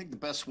I think the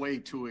best way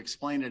to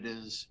explain it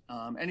is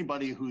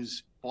anybody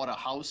who's bought a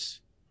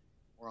house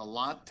or a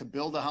lot to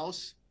build a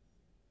house,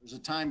 there's a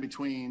time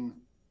between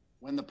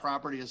when the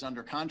property is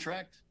under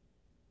contract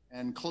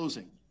and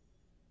closing.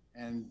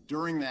 And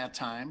during that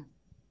time,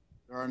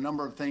 there are a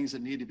number of things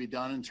that need to be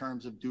done in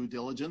terms of due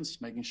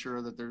diligence, making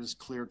sure that there's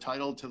clear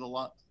title to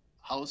the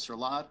house or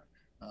lot.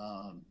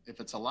 If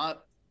it's a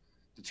lot,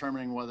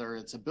 determining whether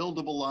it's a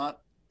buildable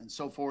lot and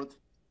so forth.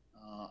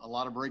 A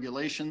lot of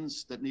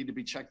regulations that need to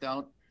be checked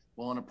out.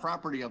 Well, in a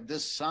property of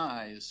this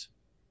size,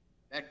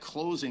 that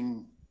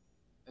closing,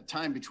 the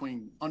time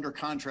between under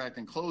contract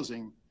and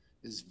closing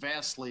is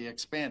vastly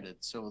expanded.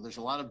 So there's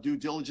a lot of due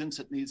diligence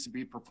that needs to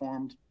be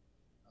performed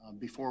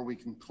before we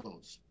can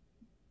close.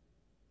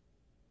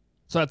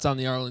 So that's on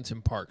the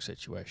Arlington Park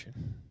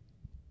situation.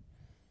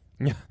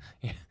 Yeah,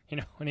 you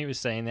know, when he was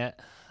saying that,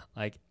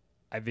 like,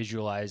 I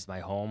visualized my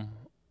home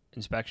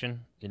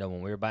inspection, you know,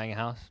 when we were buying a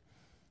house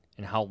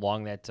and how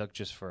long that took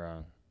just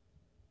for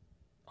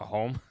a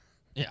home.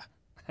 Yeah.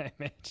 I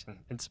imagine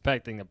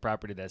inspecting a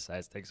property that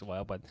size takes a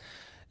while, but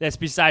that's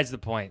besides the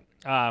point.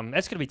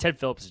 That's going to be Ted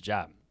Phillips'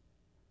 job.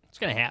 It's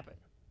going to happen,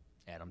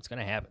 Adam. It's going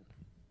to happen.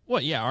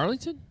 What, yeah,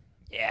 Arlington?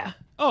 Yeah.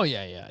 Oh,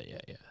 yeah.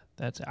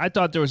 That's it. I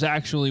thought there was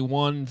actually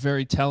one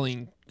very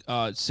telling,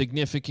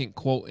 significant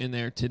quote in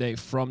there today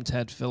from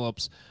Ted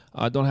Phillips.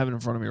 I don't have it in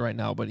front of me right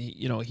now, but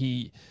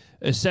he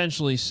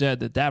essentially said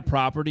that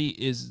property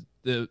is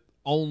the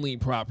only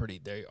property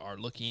they are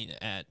looking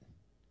at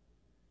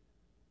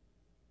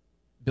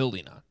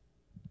building on.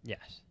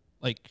 Yes.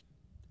 Like,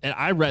 and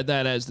I read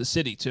that as the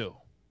city too.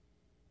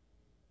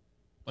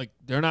 Like,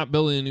 they're not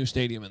building a new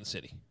stadium in the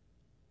city.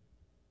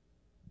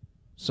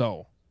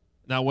 So,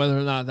 now whether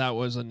or not that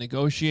was a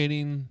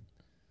negotiating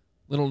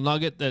little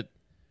nugget that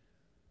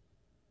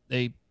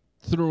they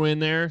threw in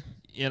there,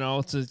 you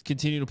know, to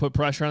continue to put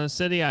pressure on the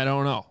city, I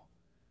don't know.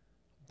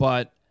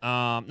 But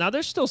now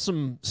there's still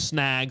some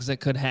snags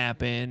that could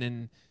happen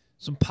and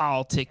some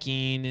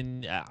politicking.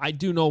 And I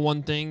do know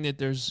one thing,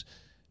 that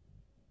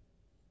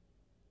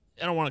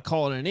I don't want to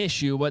call it an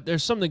issue, but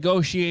there's some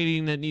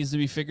negotiating that needs to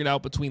be figured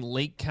out between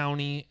Lake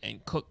County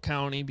and Cook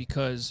County,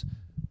 because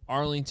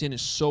Arlington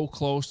is so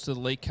close to the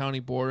Lake County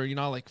border. You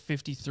know, like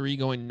 53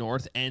 going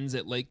north ends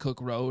at Lake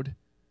Cook Road.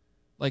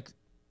 Like,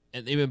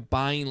 and they've been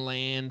buying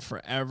land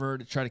forever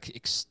to try to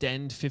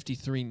extend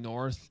 53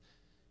 north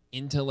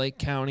into Lake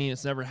County.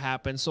 It's never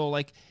happened. So,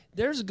 like,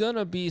 there's going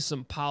to be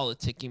some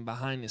politicking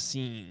behind the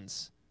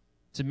scenes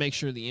to make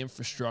sure the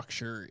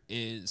infrastructure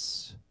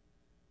is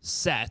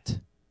set.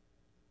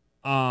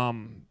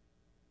 But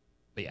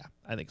yeah,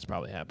 I think it's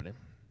probably happening.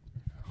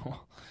 You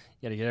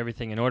got to get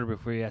everything in order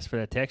before you ask for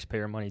that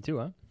taxpayer money too,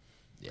 huh?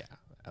 Yeah,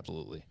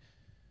 absolutely.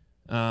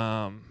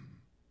 If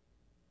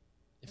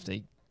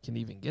they can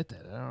even get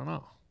that, I don't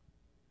know.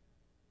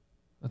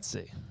 Let's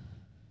see.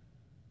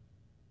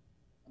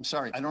 I'm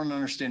sorry, I don't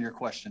understand your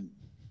question.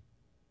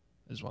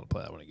 I just want to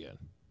play that one again.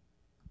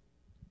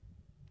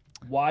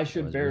 Why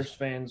should Bears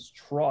fans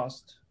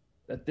trust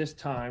that this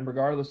time,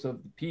 regardless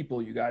of the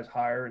people you guys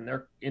hire and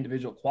their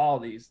individual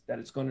qualities, that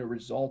it's going to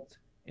result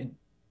in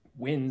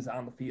wins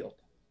on the field?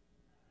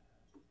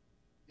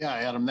 Yeah,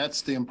 Adam,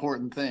 that's the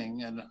important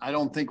thing. And I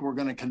don't think we're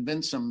going to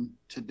convince them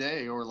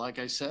today, or like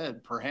I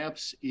said,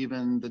 perhaps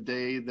even the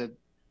day that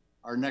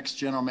our next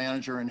general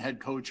manager and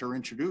head coach are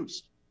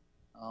introduced.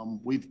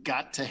 We've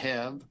got to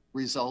have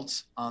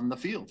results on the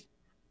field.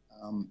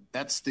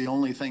 That's the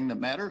only thing that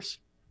matters.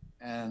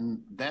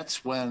 And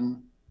that's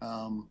when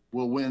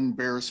we'll win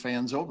Bears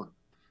fans over.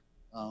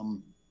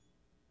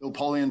 Bill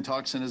Polian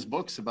talks in his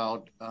books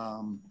about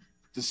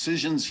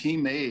decisions he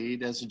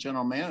made as a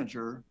general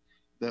manager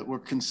that were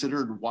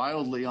considered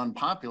wildly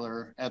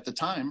unpopular at the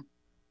time,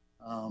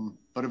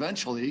 but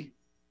eventually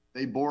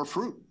they bore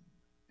fruit.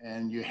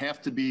 And you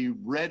have to be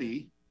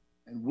ready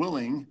and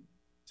willing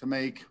to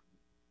make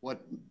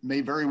what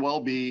may very well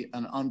be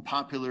an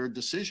unpopular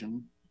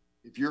decision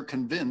if you're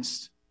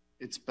convinced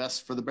it's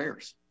best for the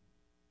Bears.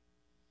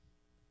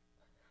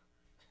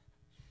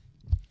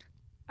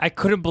 I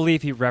couldn't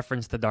believe he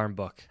referenced the darn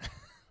book.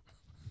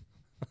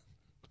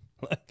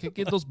 Can't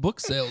get those book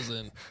sales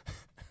in.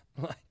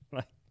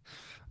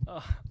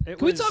 Can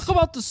we talk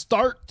about the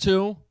start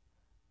too?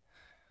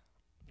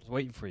 I was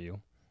waiting for you.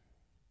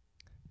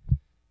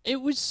 It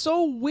was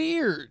so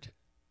weird.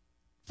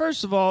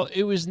 First of all,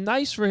 it was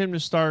nice for him to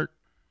start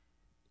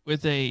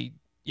with a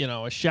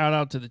shout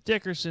out to the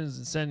Dickersons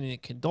and sending the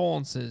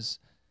condolences.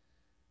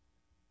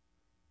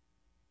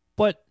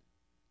 But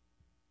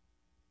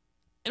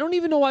I don't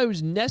even know why it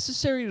was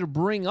necessary to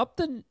bring up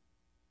the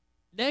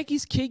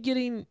Nagy's kid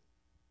getting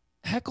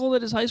heckled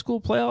at his high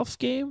school playoff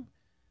game.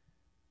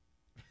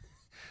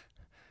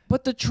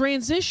 But the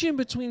transition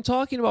between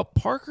talking about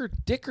Parker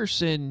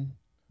Dickerson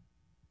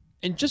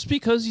and just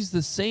because he's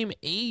the same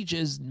age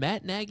as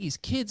Matt Nagy's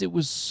kids, it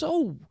was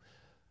so...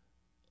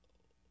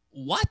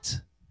 What?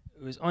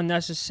 was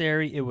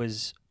unnecessary. It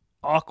was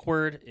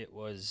awkward. It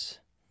was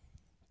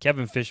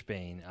Kevin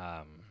Fishbane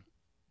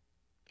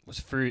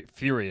was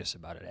furious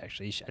about it.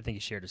 Actually, I think he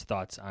shared his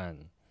thoughts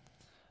on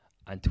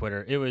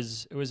Twitter. It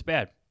was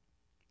bad.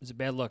 It was a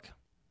bad look.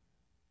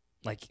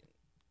 Like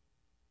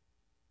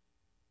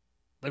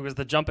it was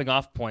the jumping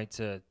off point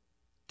to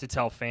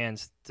tell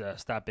fans to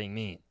stop being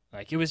mean.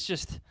 Like it was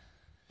just.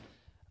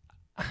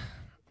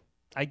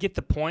 I get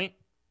the point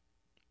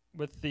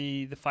with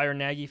the Fire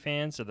Nagy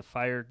fans or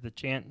the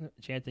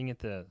chanting at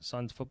the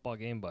Suns football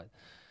game, but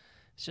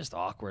it's just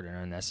awkward and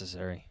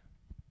unnecessary.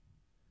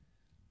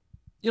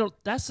 You know,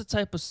 that's the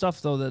type of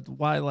stuff though that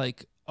why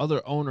like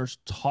other owners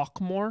talk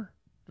more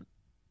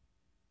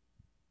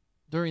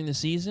during the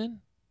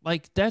season.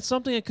 Like that's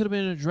something that could have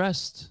been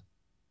addressed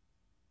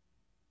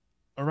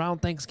around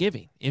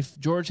Thanksgiving if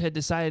George had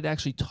decided to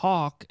actually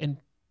talk and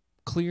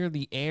clear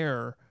the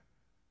air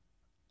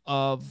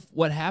of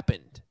what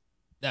happened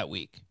that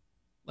week,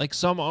 like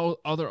some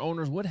other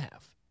owners would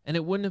have. And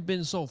it wouldn't have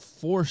been so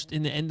forced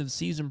in the end of the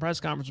season press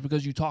conference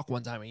because you talk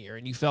one time a year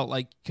and you felt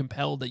like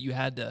compelled that you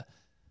had to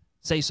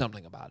say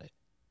something about it.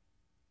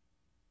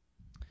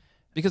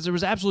 Because there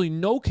was absolutely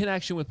no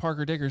connection with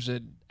Parker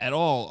Dickerson at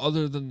all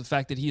other than the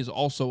fact that he is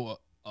also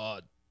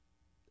a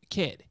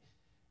kid.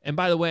 And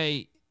by the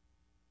way,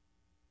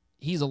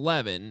 he's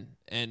 11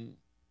 and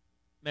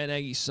Matt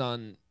Nagy's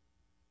son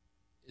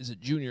is a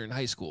junior in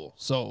high school,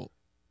 so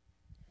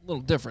a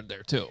little different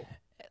there too.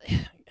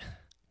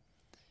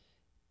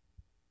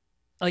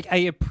 Like, I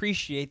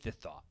appreciate the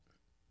thought.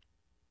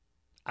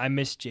 I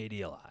miss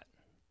JD a lot.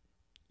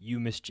 You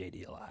miss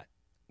JD a lot.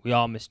 We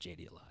all miss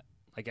JD a lot.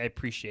 Like, I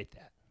appreciate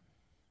that.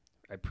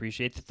 I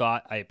appreciate the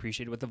thought. I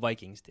appreciate what the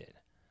Vikings did.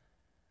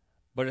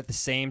 But at the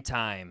same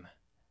time,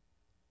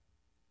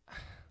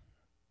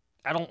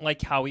 I don't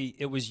like how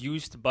it was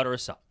used to butter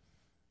us up.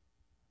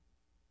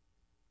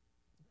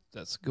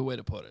 That's a good way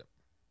to put it.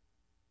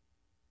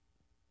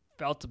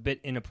 Felt a bit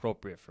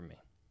inappropriate for me.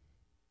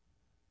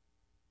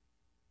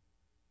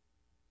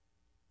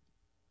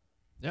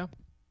 Yeah.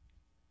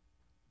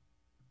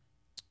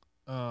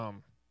 Yeah.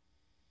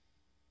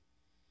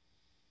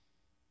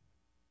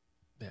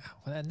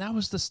 Well, and that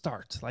was the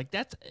start. Like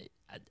that's. It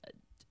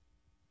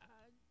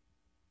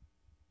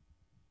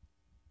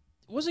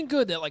wasn't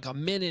good that like a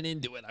minute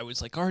into it, I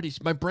was like already.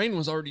 My brain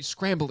was already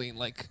scrambling.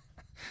 Like,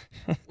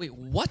 wait,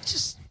 what?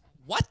 Just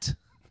what?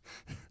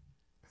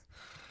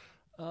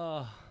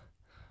 One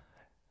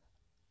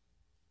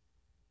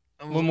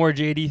more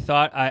JD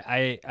thought.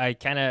 I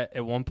kind of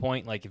at one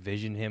point like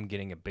envisioned him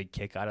getting a big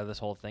kick out of this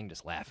whole thing,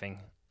 just laughing.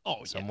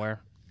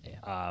 Somewhere.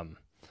 Yeah.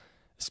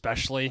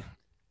 Especially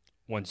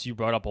once you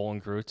brought up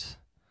Olin Kreutz.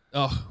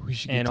 Oh, we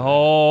should. Get and to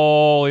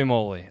holy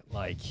moly,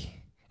 like.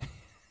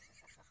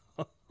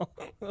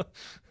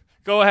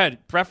 Go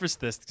ahead, preface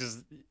this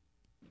because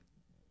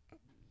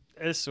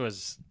this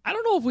was. I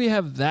don't know if we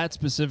have that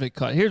specific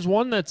cut. Here's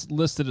one that's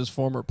listed as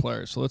former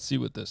players. So let's see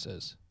what this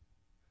is.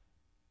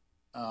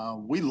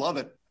 We love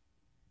it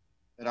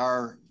that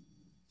our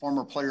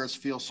former players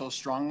feel so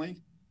strongly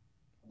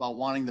about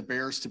wanting the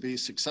Bears to be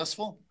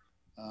successful.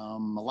 A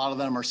lot of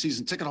them are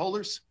season ticket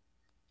holders.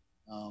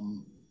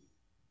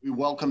 We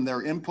welcome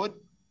their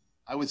input.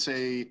 I would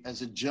say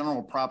as a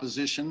general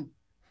proposition,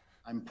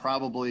 I'm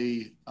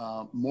probably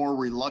more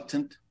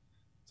reluctant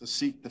to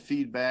seek the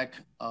feedback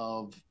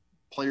of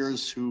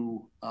players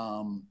who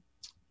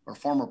or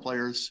former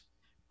players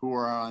who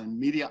are on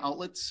media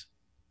outlets.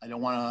 I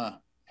don't want to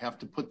have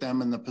to put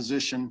them in the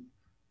position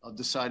of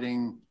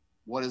deciding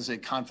what is a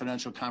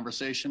confidential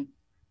conversation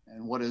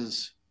and what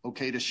is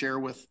okay to share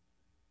with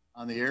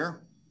on the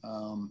air.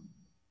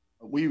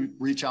 We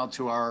reach out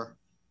to our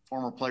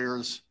former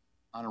players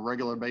on a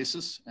regular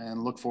basis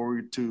and look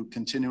forward to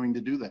continuing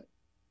to do that.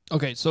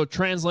 Okay, so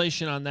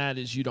translation on that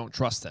is you don't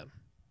trust them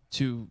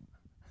to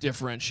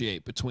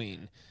differentiate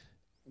between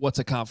what's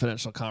a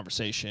confidential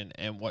conversation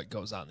and what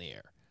goes on the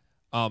air.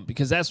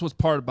 Because that's what's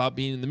part about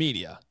being in the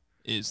media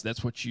is that's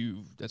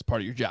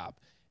part of your job.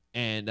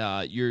 And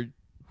you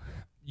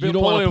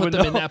don't want to put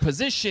them in that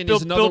position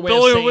is another way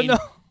of saying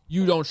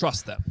you don't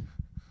trust them.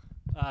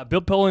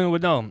 Bill Polian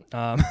would know.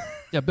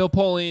 Yeah, Bill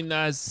Polian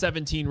has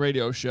 17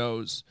 radio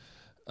shows.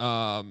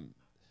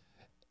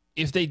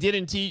 If they did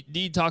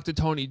indeed talk to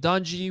Tony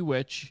Dungy,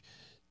 which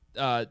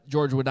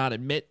George would not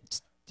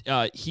admit,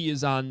 he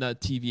is on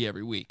TV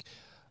every week.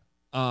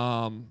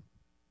 Isn't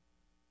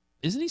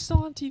he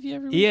still on TV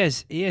every week? He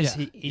is. Yeah,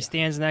 he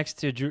stands next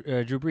to Drew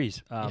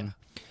Brees.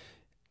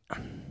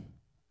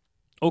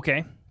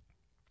 Okay.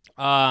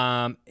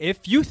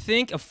 If you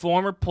think a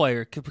former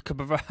player could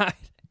provide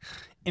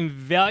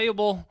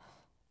invaluable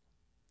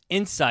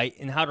insight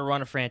in how to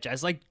run a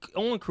franchise, like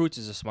Olin Kreutz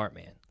is a smart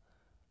man.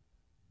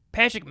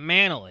 Patrick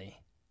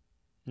Manley,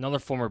 another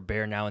former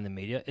Bear now in the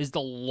media, is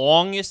the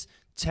longest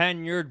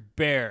tenured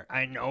Bear.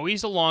 I know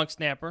he's a long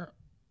snapper.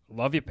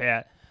 Love you,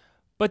 Pat.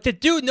 But the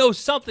dude knows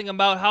something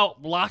about how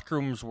locker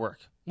rooms work,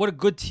 what a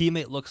good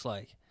teammate looks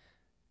like.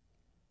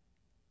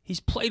 He's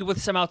played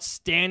with some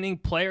outstanding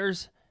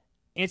players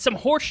and some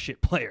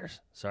horseshit players.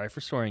 Sorry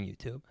for swearing,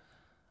 YouTube.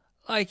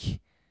 like,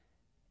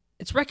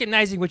 it's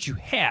recognizing what you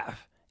have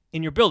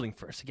in your building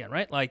first again,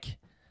 right? Like,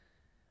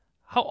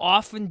 how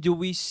often do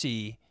we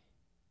see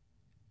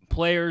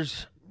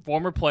players,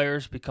 former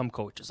players, become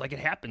coaches? Like, it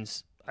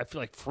happens, I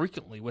feel like,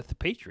 frequently with the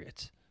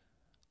Patriots.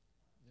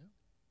 Yeah.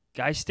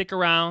 Guys stick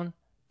around,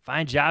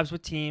 find jobs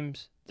with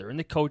teams. They're in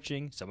the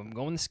coaching. Some of them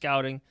go in the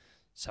scouting.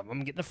 Some of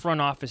them get in the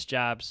front office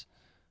jobs.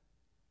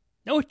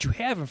 Know what you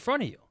have in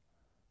front of you.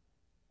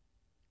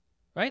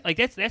 Right? Like,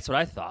 that's what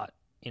I thought,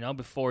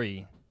 before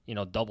he,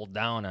 doubled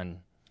down on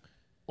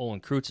Olin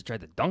Kreutz and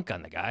tried to dunk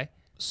on the guy.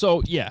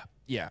 So, yeah.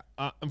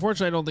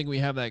 Unfortunately, I don't think we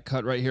have that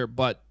cut right here,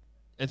 but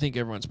I think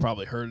everyone's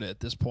probably heard it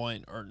at this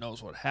point or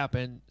knows what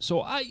happened.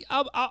 So,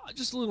 I'll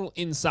just a little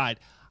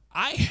inside.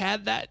 I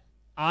had that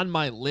on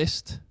my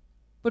list,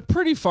 but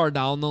pretty far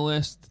down the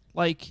list.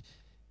 Like,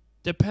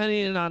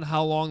 depending on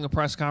how long the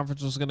press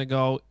conference was going to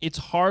go, it's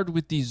hard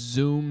with these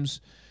Zooms.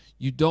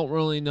 You don't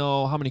really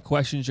know how many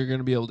questions you're going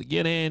to be able to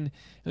get in.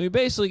 And we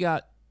basically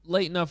got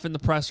late enough in the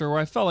presser where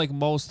I felt like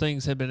most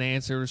things had been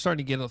answered. We're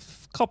starting to get a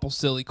couple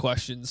silly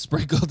questions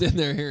sprinkled in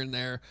there here and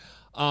there.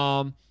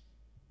 And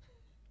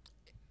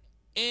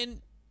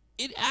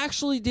it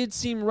actually did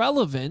seem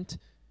relevant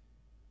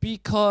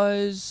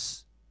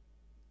because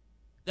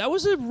that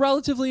was a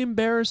relatively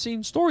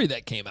embarrassing story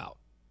that came out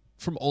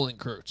from Olin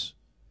Kreutz,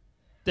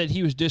 that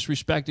he was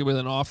disrespected with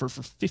an offer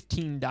for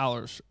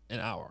 $15 an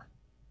hour.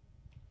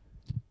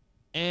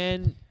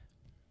 And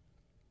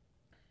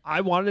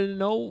I wanted to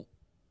know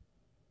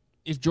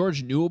if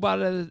George knew about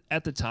it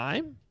at the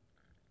time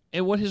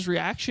and what his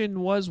reaction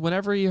was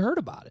whenever he heard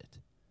about it.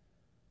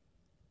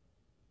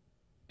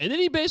 And then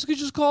he basically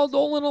just called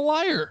Olin a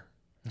liar.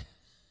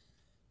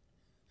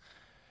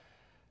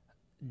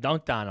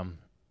 Dunked on him.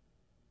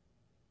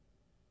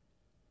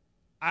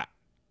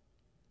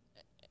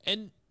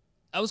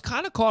 I was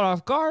kind of caught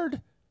off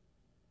guard.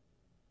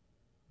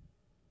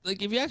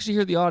 Like, if you actually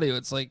hear the audio,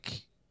 it's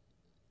like,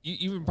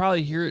 you can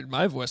probably hear it in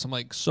my voice. I'm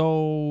like,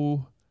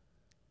 so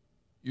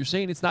you're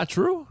saying it's not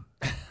true?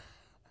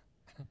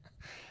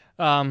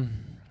 And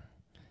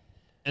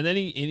then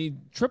he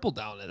tripled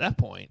down at that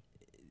point.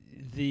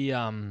 The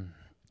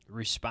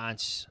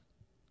response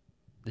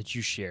that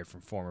you shared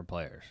from former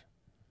players.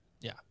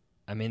 Yeah.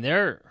 I mean,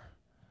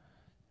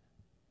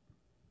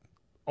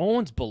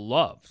 Olin's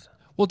beloved.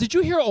 Well, did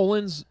you hear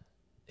Olin's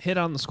hit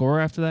on the score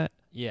after that?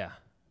 Yeah.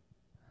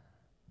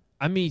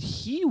 I mean,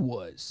 he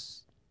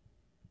was,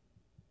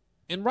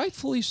 and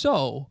rightfully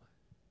so,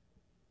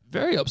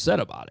 very upset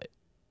about it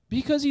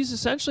because he's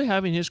essentially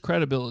having his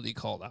credibility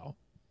called out.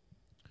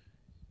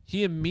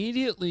 He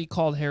immediately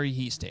called Harry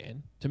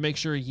Hiestand to make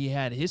sure he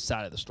had his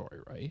side of the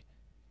story right.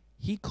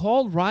 He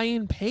called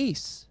Ryan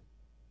Pace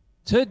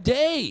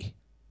today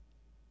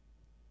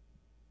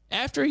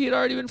after he had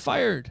already been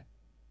fired.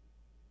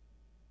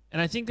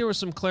 And I think there was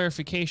some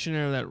clarification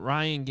there that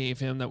Ryan gave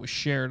him that was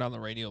shared on the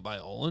radio by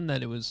Olin,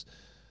 that it was,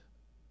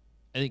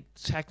 I think,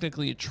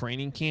 technically a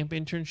training camp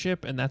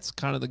internship, and that's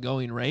kind of the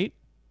going rate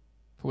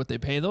for what they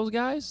pay those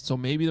guys. So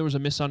maybe there was a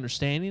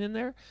misunderstanding in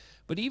there.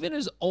 But even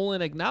as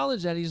Olin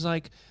acknowledged that, he's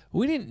like,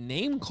 we didn't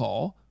name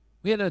call.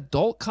 We had an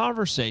adult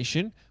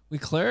conversation. We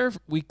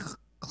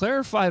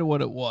clarified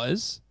what it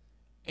was,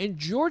 and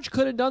George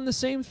could have done the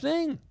same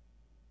thing.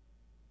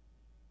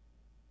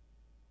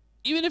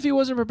 Even if he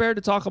wasn't prepared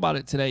to talk about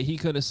it today, he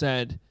could have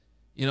said,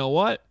 you know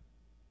what?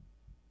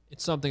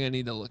 It's something I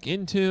need to look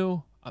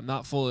into. I'm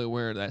not fully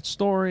aware of that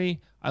story.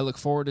 I look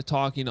forward to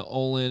talking to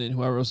Olin and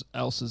whoever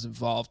else is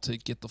involved to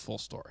get the full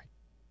story.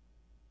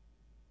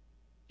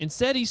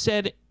 Instead, he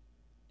said,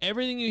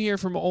 everything you hear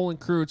from Olin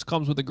Kreutz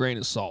comes with a grain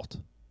of salt.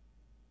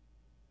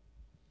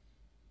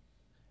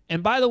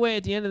 And by the way,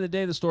 at the end of the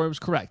day, the story was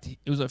correct.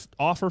 It was an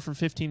offer for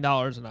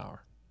 $15 an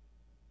hour.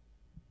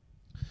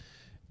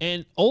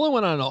 And Olin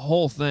went on a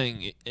whole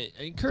thing. I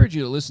encourage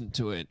you to listen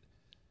to it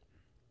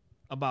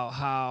about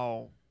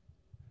how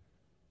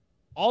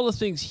all the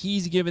things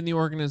he's given the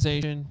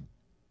organization,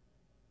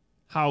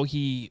 how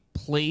he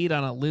played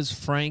on a Liz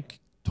Frank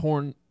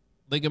torn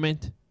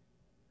ligament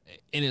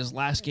in his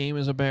last game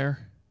as a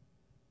Bear,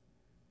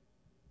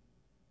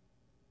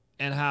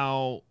 and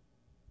how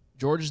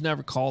George has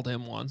never called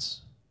him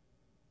once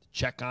to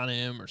check on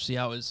him or see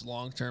how his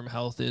long-term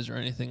health is or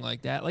anything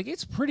like that. Like,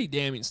 it's pretty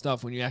damning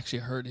stuff when you actually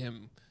heard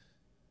him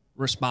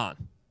respond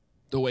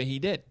the way he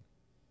did.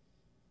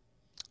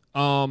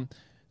 So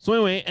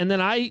anyway, and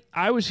then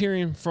I was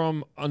hearing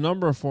from a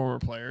number of former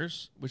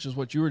players, which is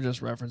what you were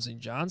just referencing,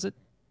 Johns, that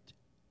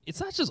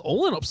it's not just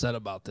Olin upset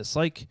about this.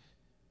 Like,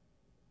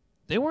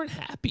 they weren't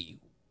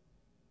happy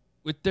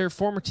with their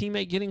former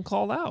teammate getting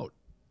called out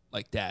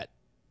like that.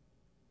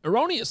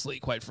 Erroneously,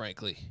 quite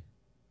frankly.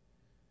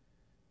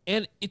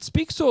 And it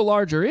speaks to a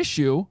larger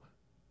issue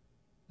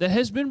that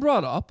has been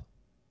brought up.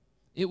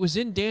 It was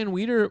in Dan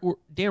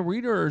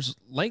Wiederer's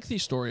lengthy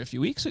story a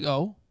few weeks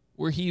ago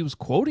where he was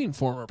quoting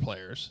former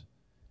players.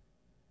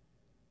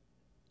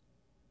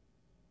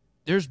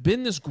 There's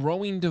been this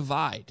growing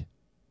divide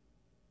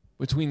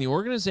between the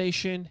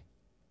organization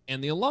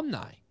and the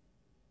alumni.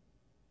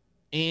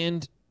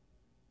 And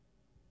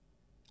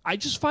I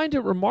just find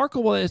it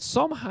remarkable that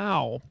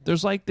somehow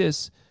there's like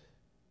this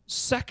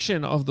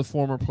section of the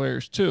former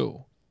players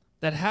too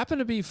that happen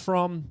to be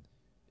from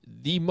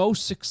the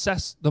most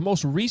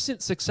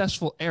recent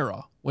successful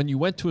era when you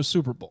went to a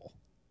Super Bowl.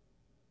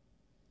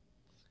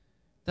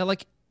 That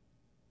like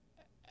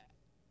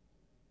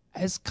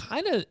has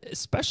kind of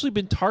especially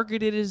been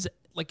targeted as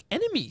like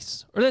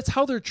enemies, or that's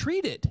how they're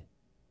treated.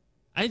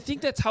 I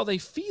think that's how they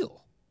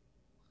feel.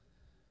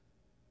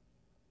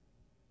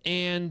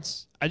 And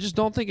I just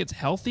don't think it's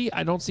healthy.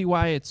 I don't see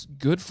why it's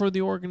good for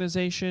the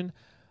organization.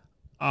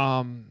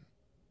 And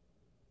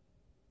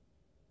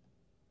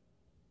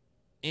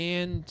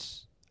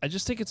I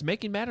just think it's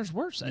making matters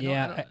worse.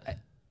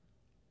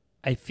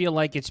 I feel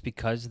like it's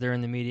because they're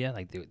in the media,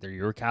 like they're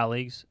your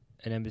colleagues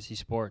at NBC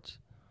Sports.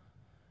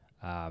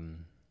 Well,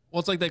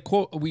 it's like that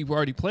quote, we've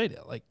already played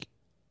it. Like,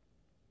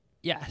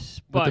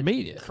 yes, but but the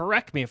media.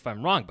 Correct me if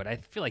I'm wrong, but I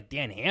feel like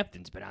Dan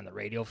Hampton's been on the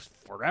radio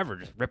forever,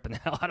 just ripping the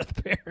hell out of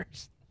the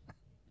Bears.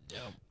 Yeah.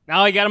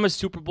 Now I got him a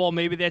Super Bowl.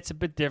 Maybe that's a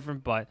bit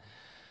different, but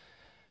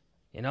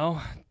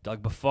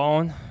Doug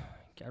Buffone,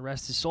 God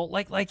rest his soul.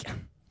 Like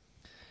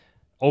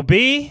OB.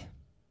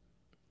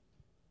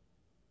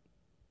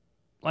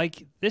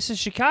 Like, this is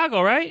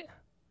Chicago, right?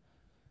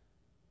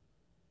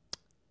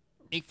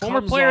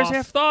 Former players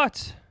have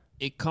thoughts.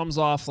 It comes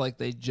off like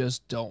they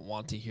just don't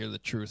want to hear the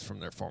truth from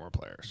their former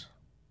players.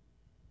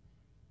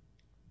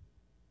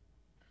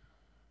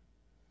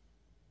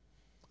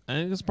 I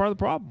think that's part of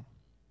the problem.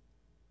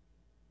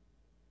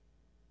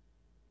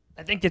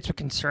 I think that's what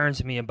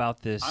concerns me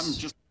about this.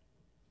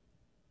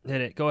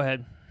 Go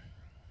ahead.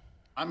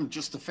 I'm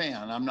just a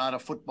fan. I'm not a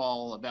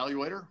football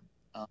evaluator.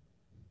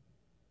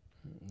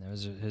 That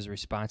was his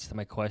response to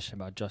my question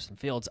about Justin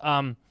Fields.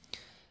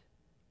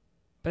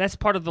 But that's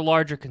part of the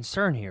larger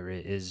concern here,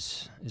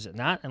 is it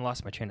not? And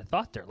lost my train of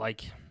thought there.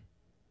 Like,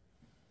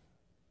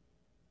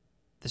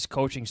 this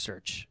coaching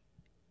search,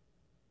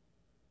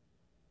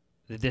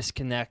 the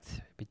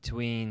disconnect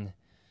between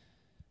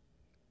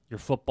your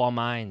football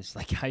minds,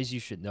 like guys you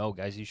should know,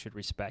 guys you should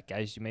respect,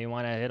 guys you may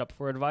want to hit up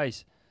for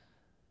advice,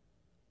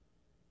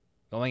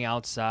 going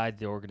outside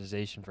the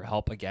organization for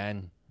help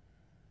again.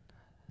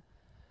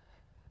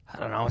 I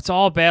don't know. It's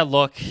all a bad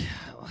look.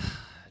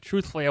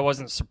 Truthfully, I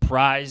wasn't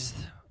surprised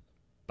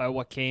by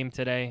what came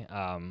today.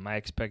 My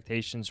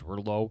expectations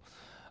were low.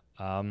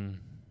 I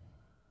don't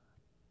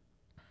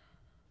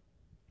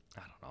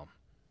know.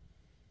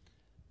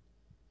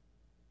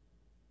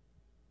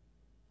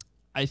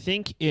 I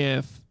think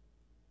if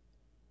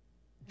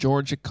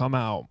George had come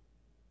out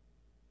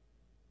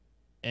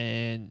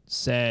and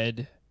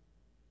said,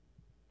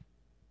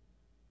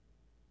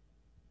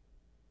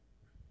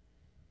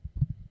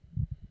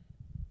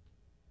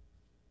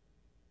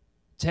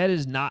 Ted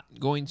is not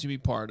going to be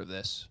part of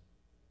this.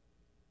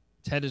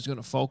 Ted is going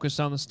to focus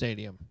on the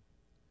stadium.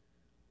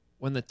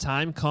 When the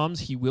time comes,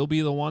 he will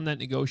be the one that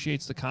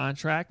negotiates the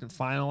contract and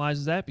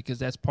finalizes that, because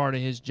that's part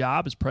of his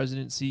job as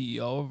president and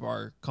CEO of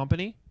our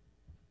company.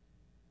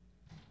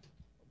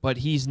 But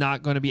he's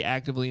not going to be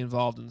actively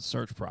involved in the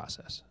search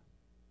process.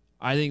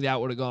 I think that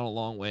would have gone a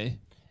long way.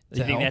 Do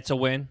you think that's a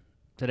win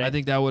today? I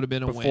think that would have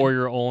been a win. Before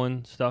your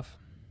Olin stuff?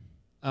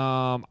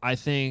 I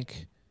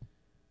think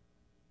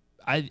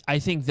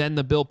then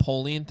the Bill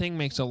Polian thing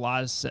makes a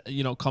lot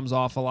of comes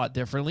off a lot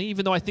differently,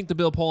 even though I think the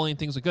Bill Polian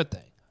thing's a good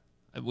thing,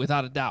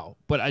 without a doubt.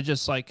 But I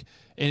just and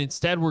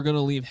instead we're going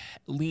to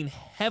lean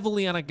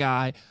heavily on a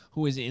guy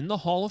who is in the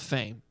Hall of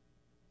Fame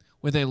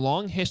with a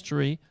long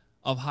history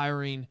of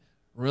hiring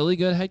really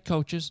good head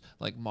coaches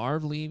like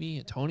Marv Levy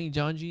and Tony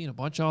Dungy and a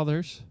bunch of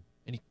others,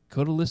 and he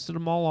could have listed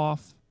them all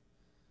off.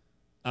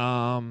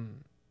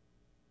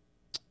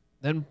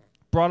 Then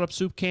brought up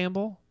Soup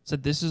Campbell,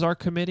 said this is our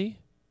committee.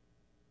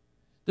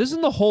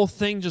 Doesn't the whole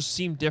thing just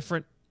seem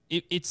different?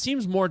 It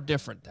seems more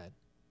different then.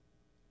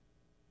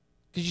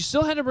 Because you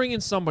still had to bring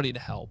in somebody to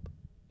help.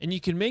 And you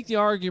can make the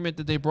argument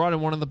that they brought in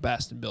one of the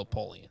best in Bill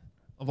Polian.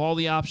 Of all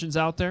the options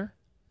out there.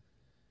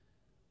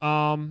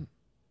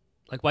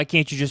 Like, why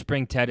can't you just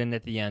bring Ted in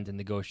at the end and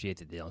negotiate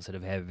the deal instead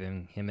of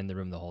having him in the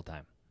room the whole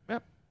time?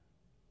 Yep.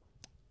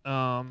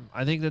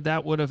 I think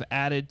that would have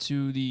added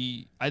to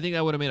I think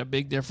that would have made a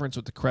big difference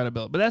with the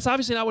credibility. But that's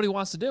obviously not what he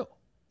wants to do.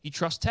 He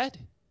trusts Ted.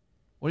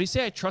 What did he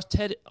say? I trust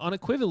Ted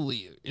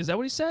unequivocally. Is that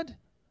what he said?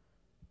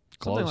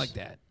 Close. Something like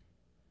that.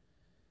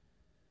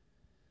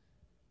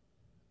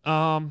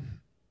 And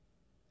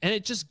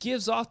it just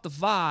gives off the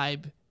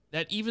vibe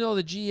that even though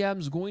the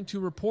GM's going to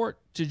report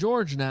to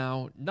George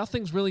now,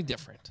 nothing's really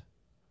different.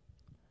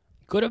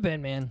 Could have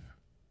been, man.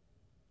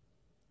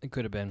 It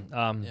could have been.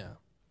 Yeah.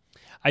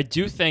 I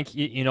do think,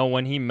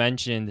 when he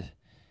mentioned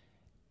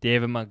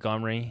David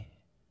Montgomery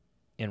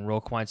and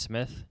Roquan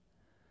Smith,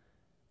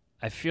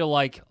 I feel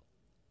like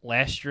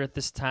last year at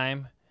this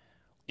time,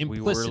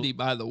 implicity,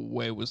 by the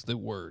way, was the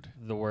word.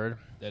 The word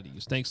that he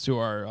used. Thanks to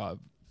our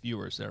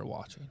viewers that are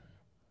watching.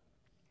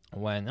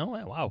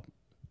 Wow,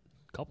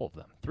 a couple of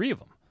them, 3 of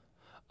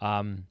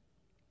them.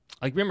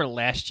 Remember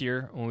last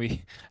year when I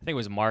think it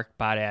was Mark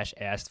Potash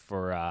asked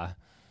for an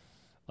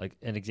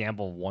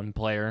example of one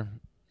player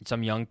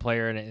some young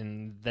player,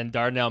 and then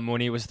Darnell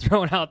Mooney was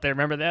thrown out there.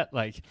 Remember that?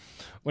 Like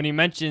when he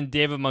mentioned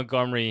David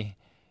Montgomery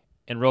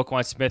and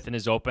Roquan Smith in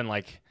his open,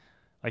 like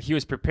he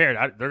was prepared.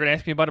 They're going to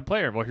ask me about a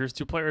player. Well, here's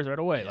 2 players right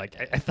away. Like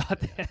I thought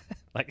that,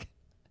 like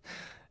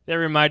that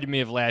reminded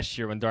me of last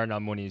year when Darnell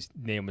Mooney's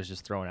name was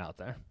just thrown out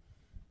there.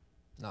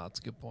 No, that's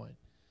a good point.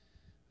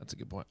 That's a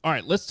good point. All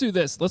right, let's do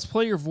this. Let's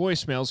play your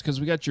voicemails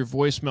because we got your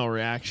voicemail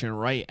reaction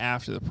right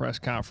after the press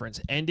conference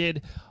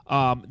ended.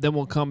 Then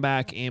we'll come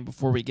back and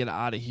before we get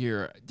out of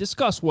here,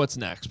 discuss what's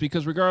next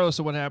because regardless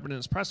of what happened in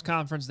this press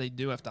conference, they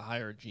do have to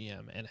hire a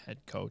GM and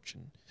head coach,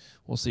 and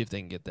we'll see if they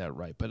can get that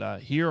right.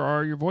 But here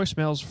are your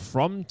voicemails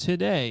from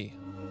today.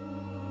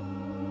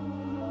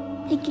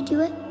 Did you do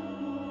it?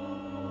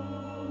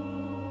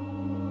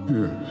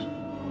 Yes.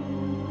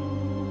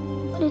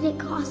 What did it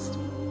cost?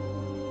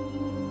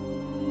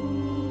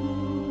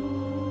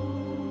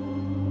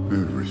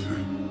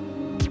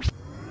 Everything.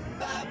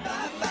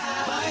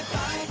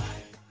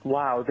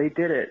 Wow, they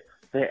did it.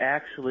 They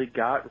actually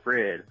got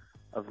rid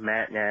of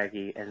Matt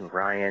Nagy and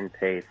Ryan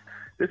Pace.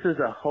 This is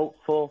a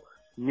hopeful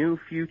new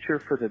future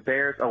for the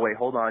Bears. Oh, wait,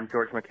 hold on.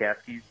 George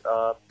McCaskey's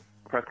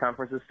press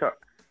conference is start.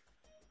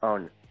 Oh,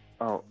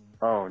 no.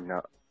 Oh,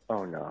 no.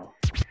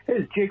 Hey,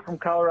 it's Jake from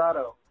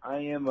Colorado. I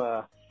am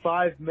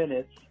 5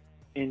 minutes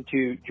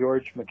into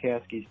George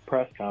McCaskey's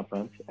press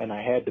conference, and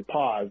I had to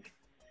pause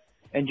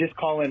and just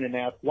call in and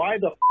ask, why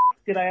the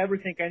did I ever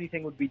think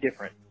anything would be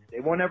different?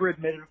 They won't ever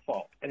admit a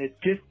fault, and it's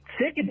just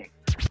sickening.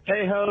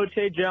 Hey, Hoge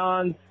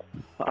Jahns,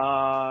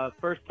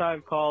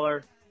 first-time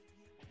caller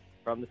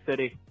from the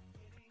city.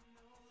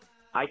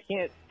 I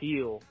can't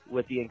deal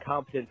with the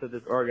incompetence of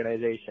this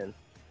organization.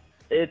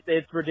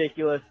 It's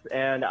ridiculous,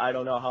 and I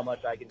don't know how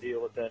much I can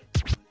deal with it.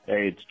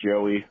 Hey, it's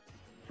Joey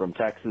from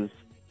Texas.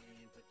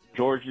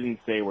 George didn't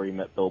say where he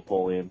met Bill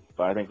Polian,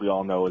 but I think we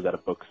all know it was at a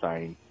book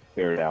signing.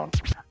 Bear down.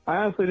 I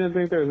honestly didn't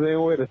think there was any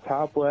way to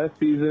top last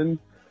season,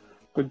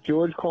 but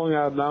George calling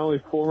out not only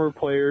former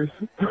players,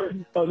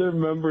 other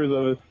members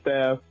of his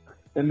staff,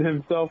 and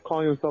himself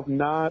calling himself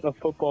not a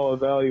football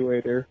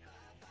evaluator.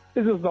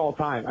 This is all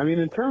time. I mean,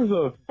 in terms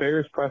of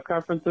Bears press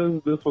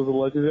conferences, this was a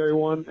legendary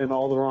one in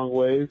all the wrong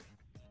ways,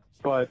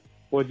 but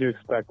what'd you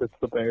expect? It's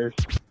the Bears.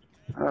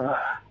 I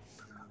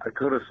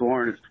could have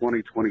sworn it's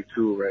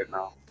 2022 right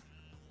now,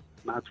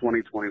 not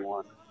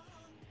 2021.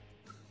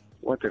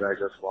 What did I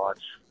just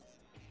watch?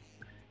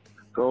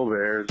 Go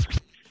Bears.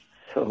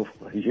 So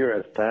a year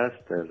has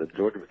passed, and the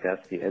George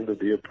McCaskey end of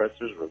the year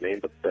pressers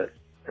remain the best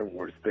and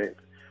worst thing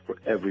for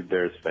every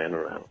Bears fan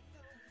around.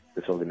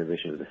 This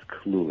organization is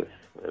clueless,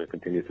 and it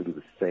continues to do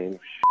the same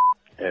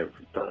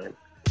every time.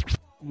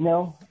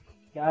 No,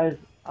 guys,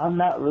 I'm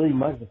not really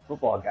much of a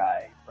football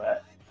guy,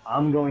 but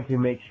I'm going to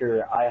make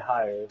sure I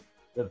hire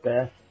the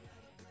best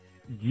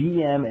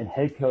GM and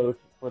head coach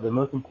for the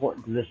most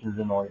important positions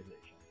in the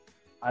organization.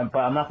 But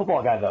I'm not a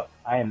football guy, though.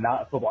 I am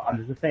not a football. I'm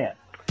just a fan.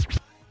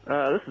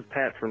 This is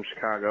Pat from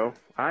Chicago.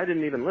 I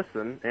didn't even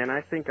listen, and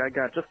I think I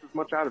got just as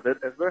much out of it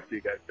as the rest of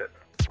you guys did.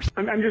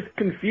 I'm just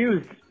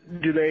confused.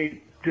 Do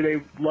they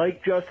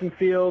like Justin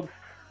Fields?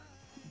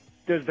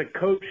 Does the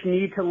coach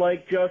need to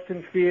like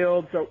Justin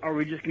Fields? Are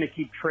we just going to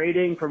keep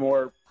trading for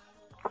more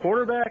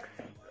quarterbacks?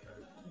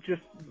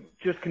 Just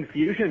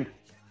confusion.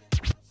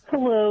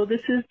 Hello,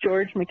 this is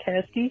George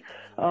McCaskey.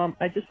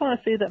 I just want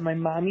to say that my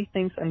mommy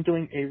thinks I'm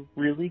doing a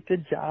really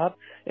good job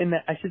and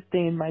that I should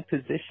stay in my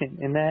position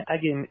and that I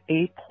get an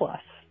A+.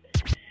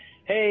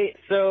 Hey,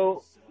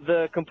 so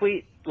the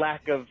complete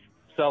lack of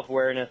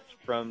self-awareness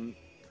from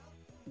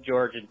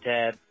George and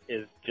Ted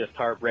is just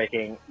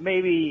heartbreaking.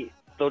 Maybe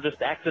they'll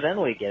just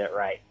accidentally get it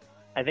right.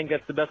 I think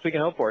that's the best we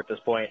can hope for at this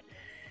point.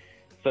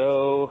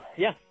 So,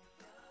 yeah,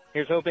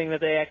 here's hoping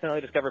that they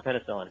accidentally discover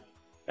penicillin.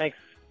 Thanks.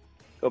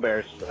 Go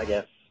Bears, I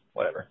guess.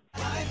 Whatever.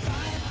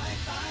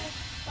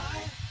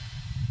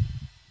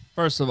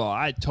 First of all,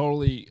 I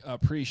totally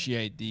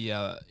appreciate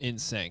the in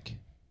sync.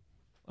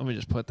 Let me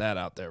just put that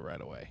out there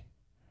right away.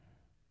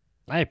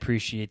 I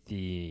appreciate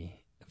the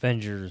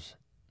Avengers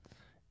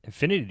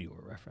Infinity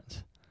War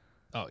reference.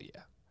 Oh,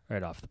 yeah.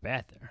 Right off the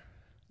bat there.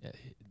 Yeah,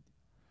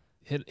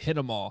 hit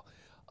them all.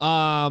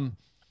 You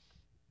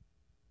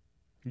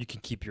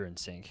can keep your in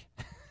sync.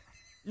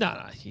 No,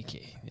 you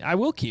can't. I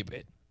will keep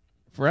it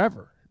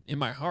forever in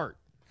my heart.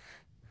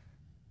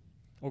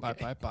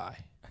 Okay. Bye.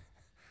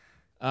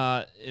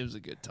 It was a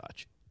good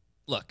touch.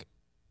 Look,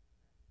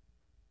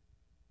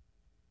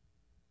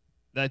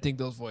 I think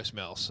those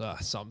voicemails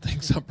sum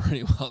things up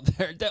pretty well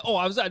there. I know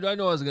what I was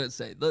going to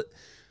say. This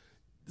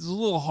is a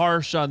little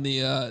harsh on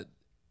the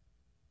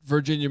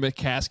Virginia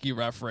McCaskey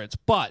reference,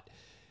 but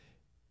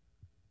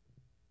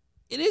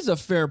it is a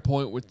fair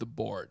point with the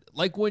board.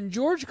 Like when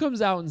George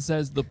comes out and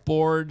says the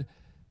board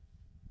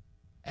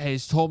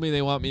has told me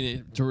they want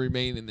me to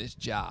remain in this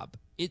job,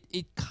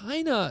 it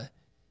kind of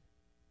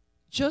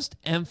just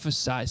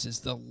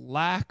emphasizes the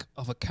lack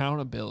of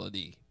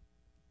accountability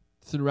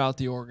throughout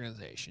the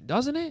organization,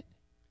 doesn't it?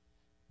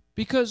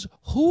 Because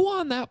who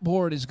on that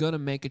board is going to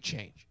make a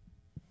change?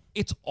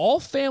 It's all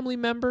family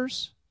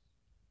members.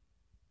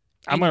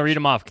 I'm going to read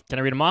them off. Can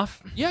I read them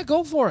off? Yeah,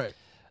 go for it.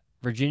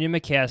 Virginia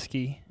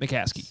McCaskey.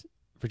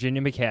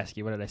 Virginia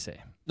McCaskey. What did I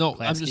say? No,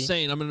 McCaskey? I'm just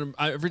saying.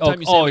 Every time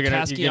you say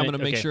McCaskey, I'm going to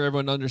make okay. sure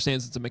everyone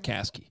understands it's a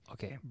McCaskey.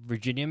 Okay.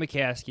 Virginia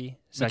McCaskey,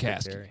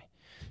 secretary.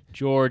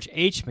 George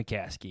H.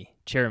 McCaskey,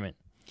 chairman.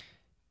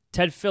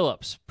 Ted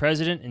Phillips,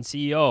 president and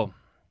CEO.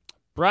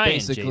 Brian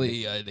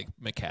Basically, I think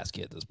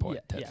McCaskey at this point.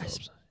 Ted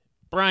Phillips.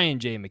 Brian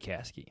J.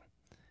 McCaskey.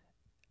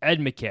 Ed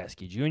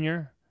McCaskey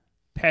Jr.,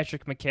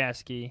 Patrick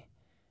McCaskey,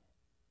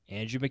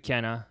 Andrew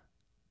McKenna,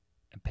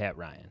 and Pat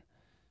Ryan.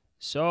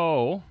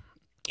 So,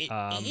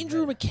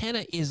 Andrew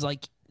McKenna is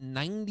like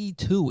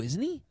 92,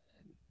 isn't he?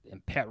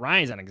 And Pat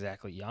Ryan's not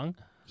exactly young.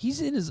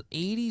 He's in his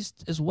 80s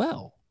as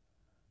well.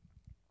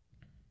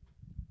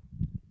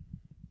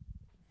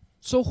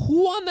 So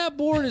who on that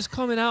board is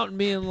coming out and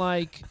being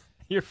like,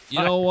 you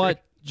know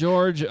what,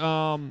 George,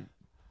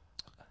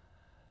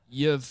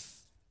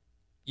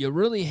 you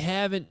really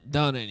haven't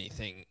done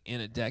anything in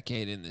a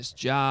decade in this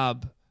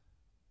job.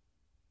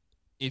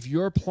 If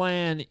your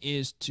plan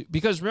is to,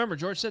 because remember,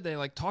 George said they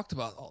talked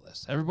about all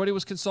this. Everybody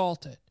was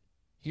consulted.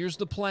 Here's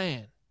the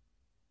plan.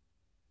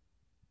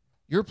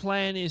 Your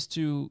plan is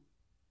to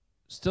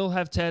still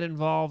have Ted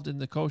involved in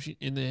the coaching,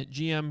 in the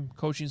GM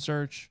coaching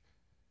search.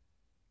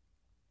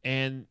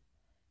 And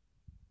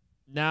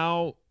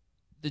now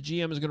the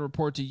GM is going to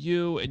report to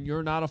you, and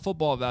you're not a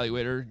football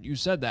evaluator. You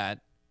said that.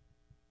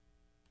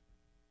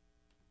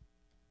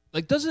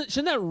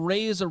 Shouldn't that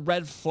raise a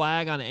red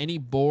flag on any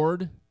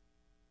board?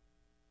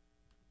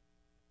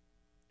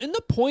 Isn't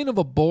the point of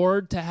a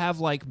board to have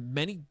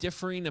many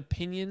differing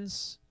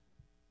opinions?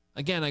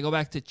 Again, I go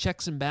back to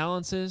checks and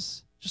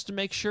balances just to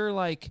make sure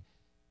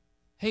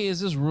hey, is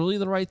this really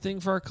the right thing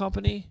for our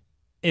company?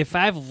 If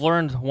I've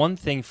learned one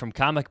thing from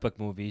comic book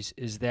movies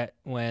is that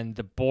when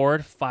the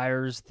board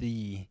fires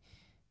the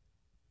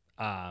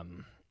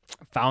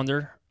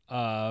founder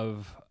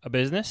of a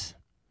business,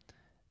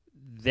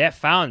 that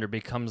founder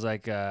becomes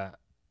like a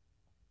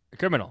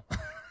criminal.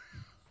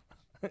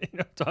 You know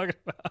what I'm talking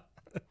about?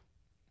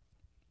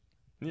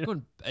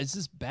 Is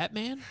this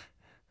Batman?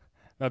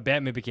 No,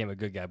 Batman became a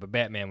good guy, but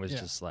Batman was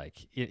just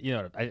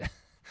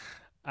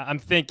I'm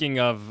thinking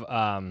of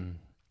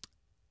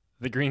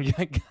the Green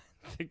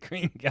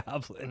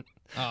Goblin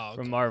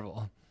from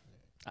Marvel.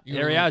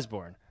 Harry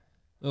Osborn.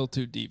 A little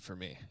too deep for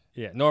me.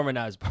 Yeah, Norman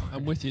Osborn.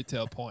 I'm with you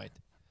to a point.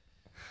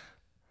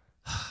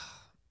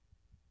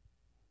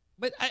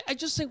 But I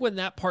just think when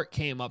that part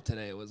came up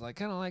today, it was well,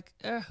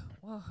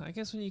 I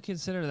guess when you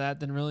consider that,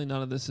 then really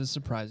none of this is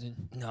surprising.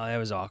 No, that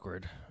was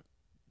awkward.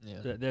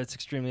 Yeah, that's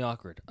extremely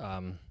awkward.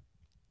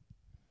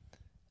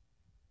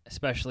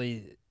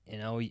 Especially,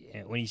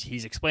 when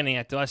he's explaining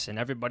that to us, and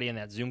everybody in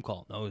that Zoom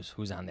call knows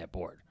who's on that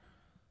board.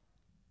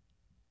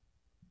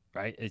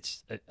 Right?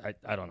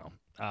 I don't know.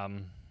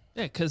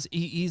 Yeah, because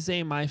he's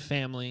saying my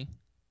family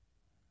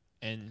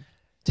and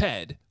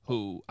Ted,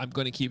 who I'm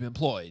going to keep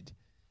employed.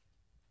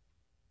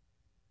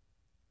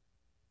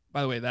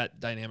 By the way, that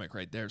dynamic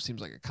right there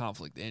seems like a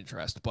conflict of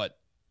interest. But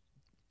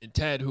in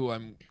Ted, who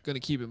I'm going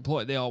to keep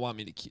employed, they all want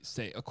me to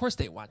stay. Of course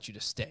they want you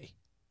to stay.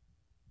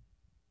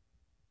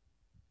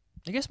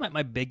 I guess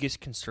my biggest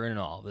concern in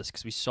all of this,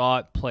 because we saw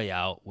it play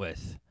out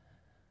with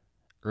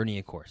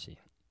Ernie Accorsi,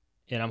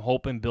 and I'm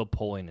hoping Bill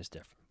Polian is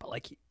different. But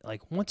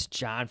once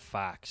John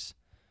Fox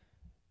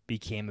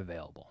became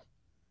available,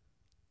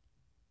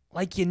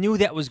 you knew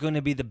that was going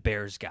to be the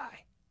Bears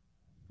guy,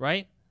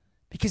 right?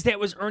 Because that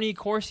was Ernie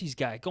Accorsi's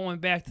guy, going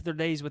back to their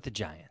days with the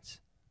Giants.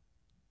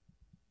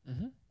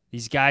 Mm-hmm.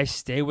 These guys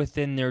stay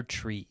within their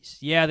trees.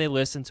 Yeah, they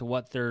listen to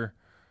what their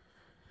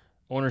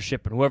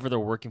ownership and whoever they're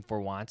working for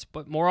wants,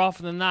 but more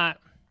often than not,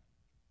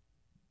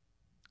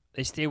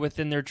 they stay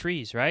within their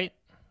trees, right?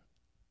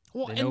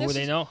 Well, they know who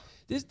they know.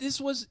 This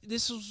was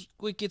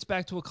what gets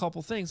back to a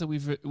couple things that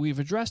we've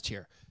addressed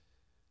here.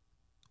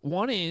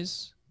 One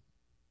is,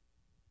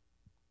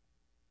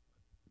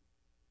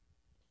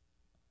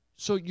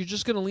 so you're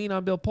just going to lean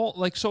on Bill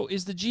Polian? So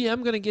is the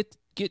GM going to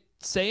get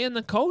say in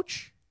the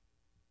coach?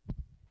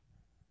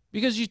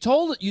 Because you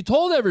told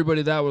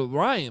everybody that with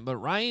Ryan, but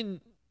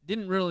Ryan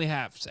didn't really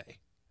have say,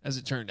 as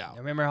it turned out.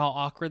 Remember how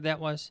awkward that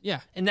was?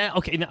 Yeah. And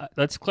now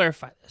let's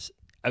clarify this.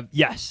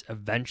 Yes,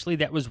 eventually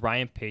that was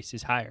Ryan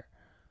Pace's hire.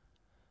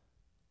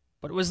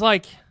 But it was I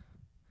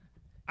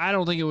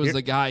don't think it was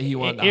the guy he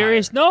wanted to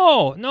hire.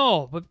 No.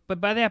 No. But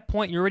by that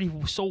point, you're already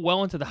so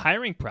well into the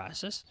hiring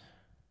process.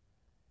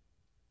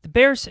 The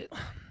Bears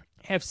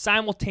have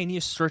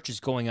simultaneous searches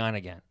going on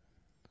again,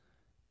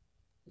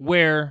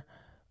 where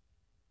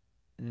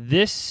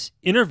this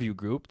interview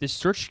group, this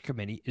search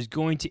committee, is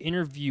going to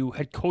interview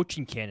head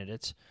coaching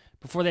candidates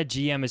before that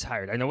GM is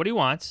hired. I know what he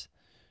wants.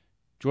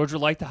 George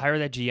would like to hire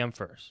that GM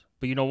first.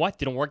 But you know what?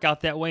 Didn't work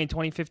out that way in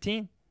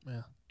 2015.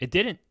 Yeah. It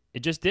didn't. It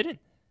just didn't.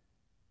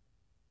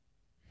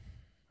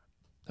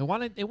 They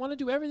want to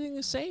do everything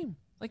the same.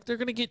 They're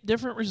going to get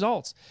different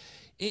results.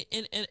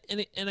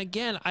 And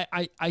again,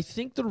 I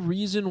think the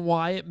reason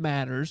why it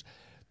matters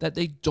that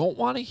they don't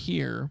want to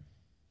hear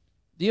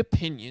the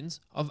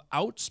opinions of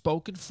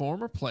outspoken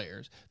former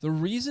players, the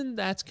reason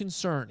that's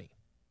concerning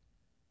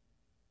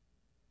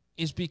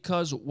is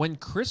because when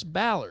Chris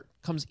Ballard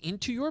comes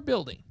into your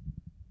building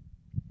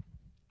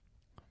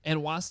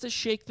and wants to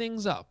shake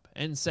things up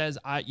and says,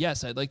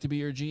 yes, I'd like to be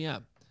your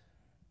GM,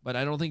 but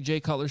I don't think Jay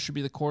Cutler should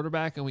be the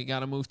quarterback and we got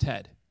to move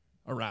Ted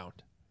around.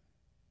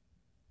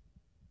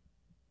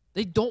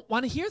 They don't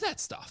want to hear that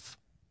stuff.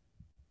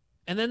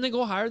 And then they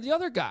go hire the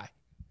other guy.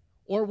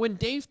 Or when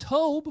Dave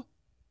Tobe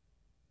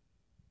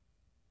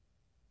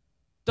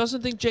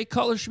doesn't think Jay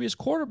Cutler should be his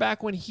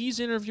quarterback when he's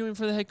interviewing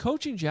for the head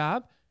coaching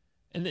job,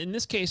 and in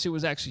this case it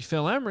was actually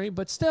Phil Emery,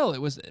 but still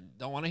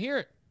don't want to hear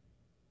it.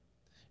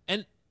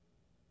 And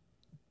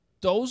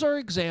those are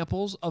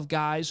examples of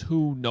guys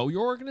who know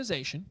your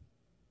organization,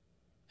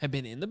 have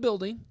been in the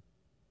building,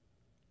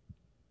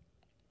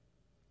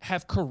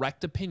 have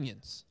correct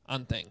opinions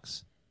on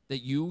things that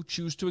you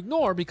choose to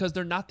ignore because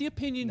they're not the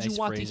opinions you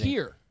want to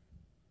hear.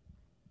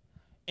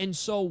 And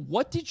so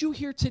what did you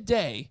hear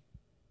today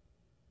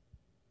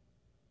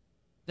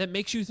that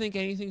makes you think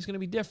anything's going to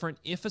be different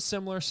if a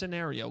similar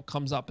scenario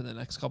comes up in the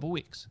next couple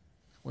weeks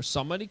where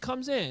somebody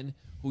comes in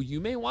who you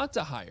may want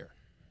to hire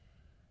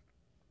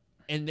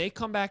and they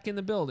come back in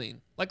the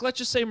building? Like, let's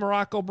just say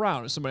Morocco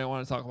Brown is somebody I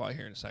want to talk about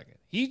here in a second.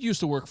 He used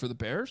to work for the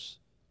Bears.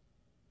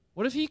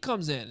 What if he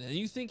comes in and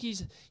you think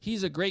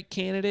he's a great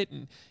candidate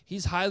and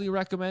he's highly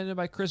recommended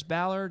by Chris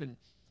Ballard and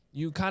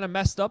you kind of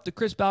messed up the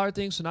Chris Ballard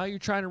thing, so now you're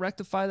trying to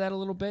rectify that a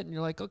little bit and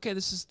you're like, okay,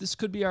 this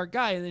could be our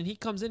guy. And then he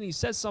comes in and he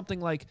says something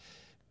like,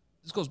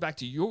 this goes back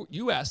to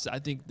you asked, I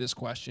think, this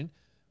question.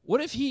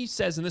 What if he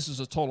says, and this is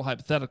a total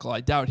hypothetical,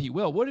 I doubt he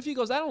will, what if he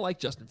goes, I don't like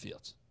Justin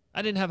Fields.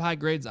 I didn't have high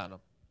grades on him.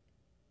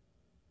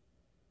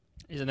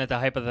 Isn't that the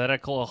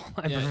hypothetical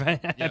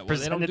I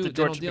presented to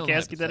George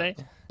McCaskey today?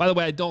 By the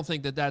way, I don't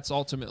think that that's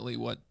ultimately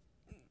what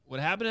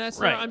happened. That's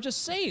right. I'm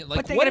just saying. Like,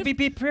 but they got to be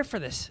prepared for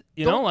this.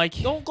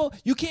 Don't go.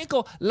 You can't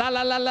go la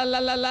la la la la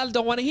la la.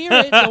 Don't want to hear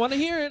it. Don't want to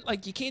hear it.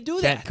 Like, you can't do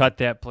that. Cut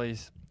that,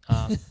 please.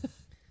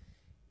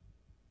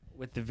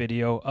 With the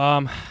video,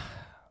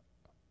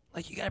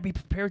 like, you got to be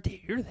prepared to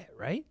hear that,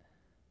 right?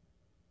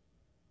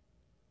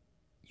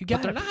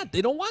 But they're not.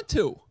 They don't want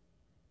to.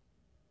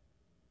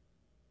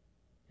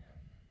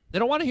 They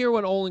don't want to hear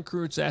what Olin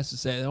Kreutz has to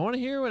say. They don't want to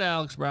hear what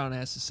Alex Brown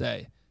has to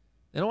say.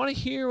 They don't want to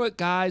hear what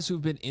guys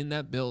who've been in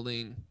that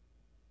building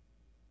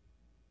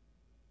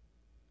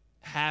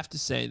have to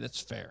say that's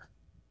fair.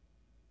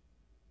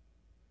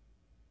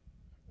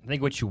 I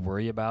think what you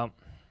worry about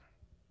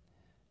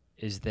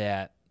is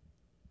that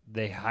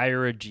they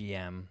hire a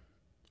GM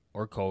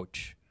or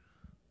coach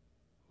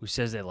who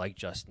says they like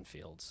Justin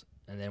Fields,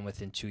 and then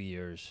within 2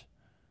 years,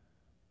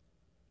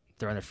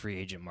 they're on the free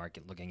agent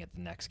market looking at the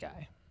next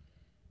guy.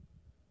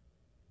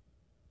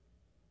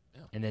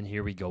 Yeah. And then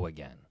here we go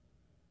again.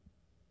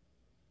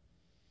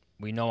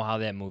 We know how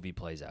that movie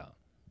plays out.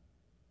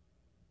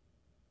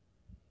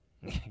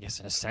 I guess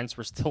in a sense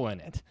we're still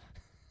in it.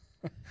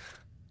 We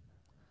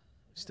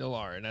still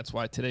are, and that's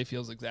why today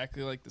feels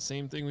exactly like the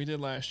same thing we did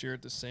last year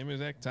at the same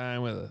exact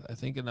time with, I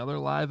think, another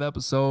live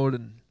episode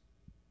and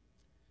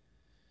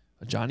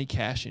a Johnny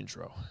Cash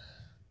intro.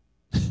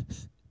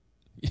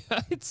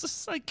 Yeah, it's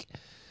just like,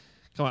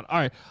 come on. All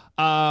right.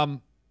 All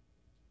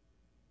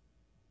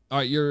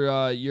right,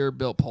 you're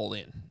Bill pulled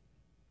in.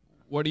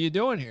 What are you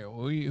doing here?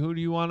 Who do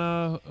you want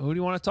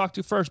to talk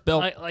to first,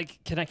 Bill?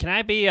 Can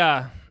I be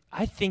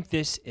I think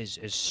this is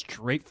as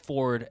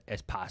straightforward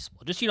as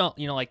possible. Just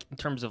like in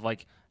terms of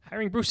like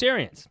hiring Bruce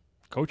Arians,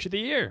 coach of the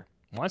year,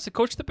 wants to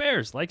coach the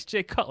Bears, likes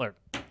Jay Cutler.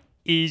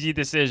 Easy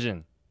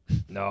decision.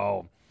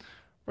 No.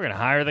 We're going to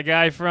hire the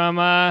guy from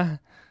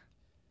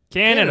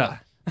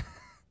Canada.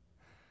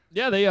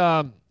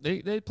 Yeah,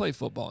 they play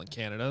football in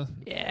Canada.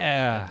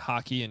 Yeah. And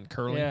hockey and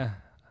curling. Yeah.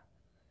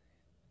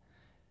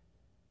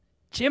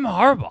 Jim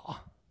Harbaugh.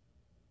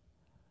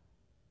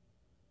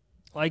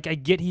 Like, I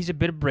get he's a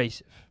bit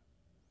abrasive.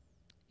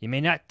 He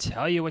may not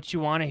tell you what you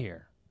want to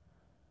hear.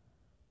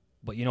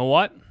 But you know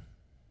what?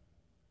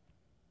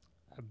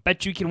 I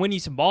bet you can win you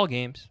some ball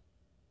games.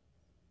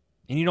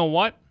 And you know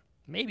what?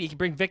 Maybe he can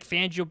bring Vic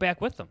Fangio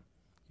back with him.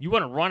 You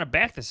want to run it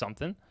back to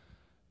something.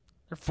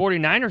 Their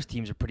 49ers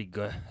teams are pretty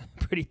good.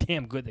 Pretty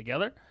damn good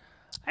together.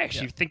 I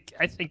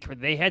think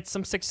they had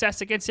some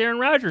success against Aaron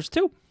Rodgers,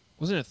 too.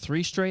 Wasn't it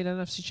 3 straight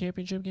NFC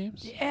Championship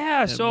games?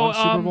 Yeah, and so one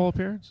Super Bowl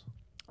appearance.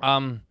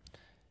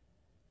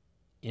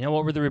 You know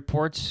what were the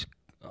reports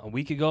a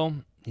week ago?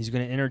 He's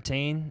going to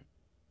entertain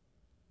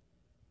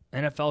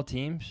NFL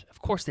teams.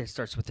 Of course, that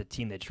starts with the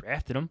team that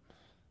drafted him.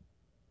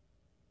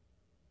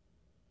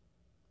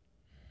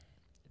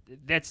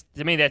 That's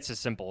as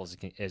simple as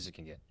it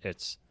can get.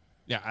 It's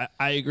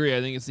I agree. I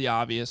think it's the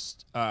obvious.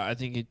 I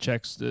think it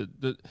checks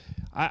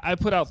I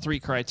put out 3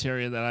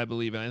 criteria that I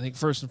believe in. I think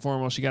first and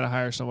foremost, you got to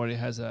hire somebody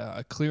who has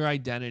a clear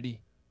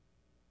identity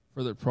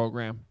for their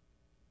program,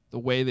 the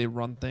way they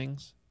run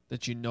things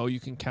that you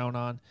can count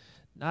on.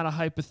 Not a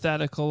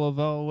hypothetical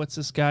of, what's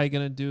this guy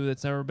going to do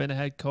that's never been a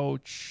head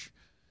coach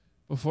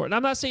before. And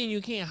I'm not saying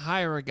you can't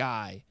hire a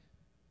guy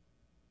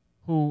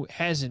who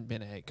hasn't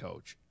been a head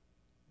coach.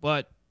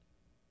 But,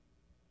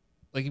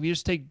 like, if you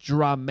just take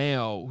Jerome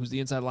Mayo, who's the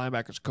inside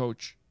linebackers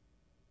coach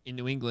in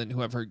New England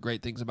who I've heard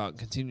great things about and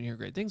continue to hear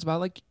great things about.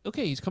 Like,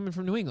 okay, he's coming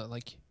from New England.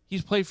 Like,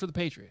 he's played for the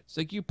Patriots.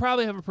 Like, you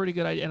probably have a pretty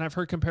good idea. And I've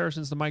heard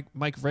comparisons to Mike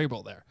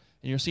Vrabel there.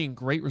 And you're seeing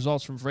great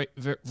results from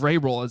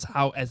Vrabel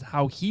as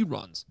how he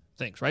runs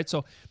things, right?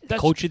 So that's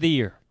Coach of the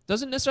year.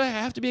 Doesn't necessarily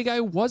have to be a guy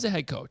who was a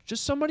head coach.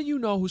 Just somebody you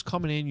know who's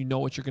coming in, you know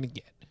what you're going to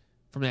get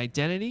from the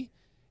identity.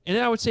 And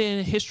then I would say in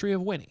a history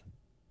of winning,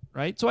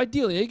 right? So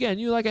ideally, again,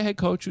 you like a head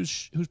coach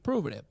who's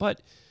proven it.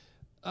 But,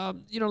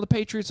 the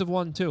Patriots have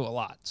won, too, a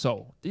lot.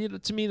 So,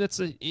 to me, it's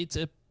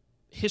a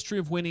history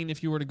of winning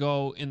if you were to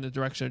go in the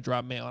direction of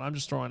drop mail. And I'm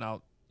just throwing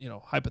out,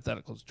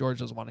 hypotheticals. George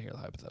doesn't want to hear the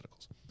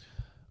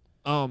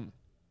hypotheticals.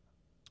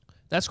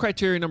 That's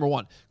criteria number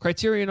one.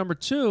 Criteria number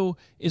two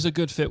is a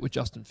good fit with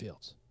Justin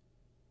Fields.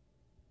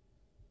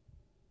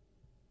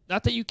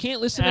 Not that you can't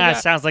listen to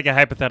that. Sounds like a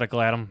hypothetical,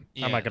 Adam.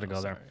 Yeah, I'm not going to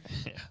go there.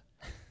 Yeah.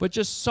 But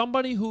just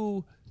somebody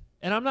who,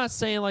 and I'm not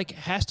saying like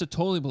has to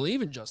totally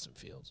believe in Justin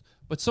Fields,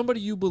 but somebody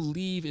you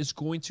believe is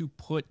going to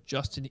put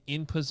Justin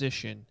in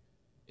position,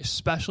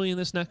 especially in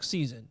this next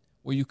season,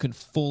 where you can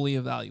fully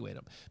evaluate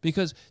him.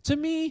 Because to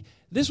me,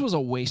 this was a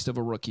waste of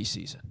a rookie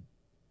season.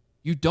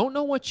 You don't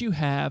know what you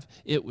have.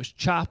 It was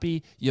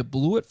choppy. You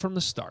blew it from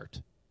the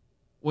start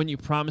when you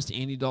promised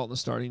Andy Dalton the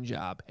starting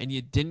job, and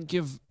you didn't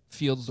give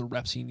Fields the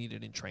reps he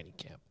needed in training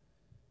camp.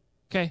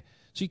 Okay?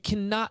 So you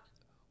cannot,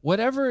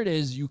 whatever it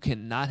is, you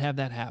cannot have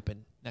that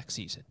happen next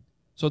season.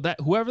 So that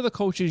whoever the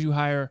coaches you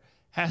hire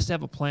has to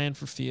have a plan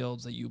for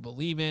Fields that you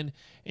believe in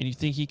and you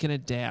think he can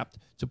adapt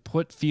to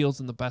put Fields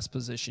in the best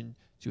position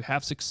to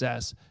have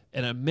success.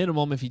 At a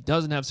minimum, if he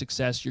doesn't have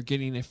success, you're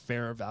getting a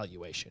fair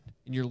evaluation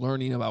and you're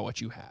learning about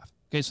what you have.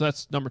 Okay, so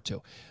that's number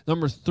two.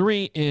 Number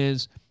three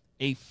is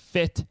a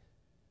fit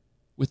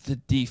with the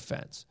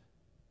defense.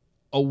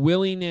 A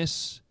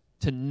willingness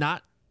to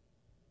not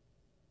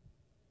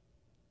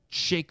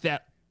shake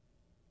that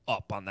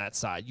up on that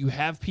side. You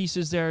have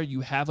pieces there. You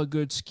have a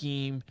good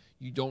scheme.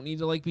 You don't need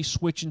to be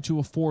switching to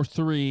a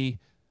 4-3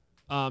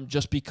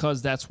 just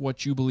because that's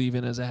what you believe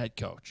in as a head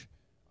coach.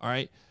 All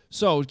right?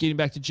 So getting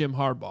back to Jim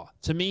Harbaugh,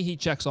 to me, he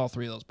checks all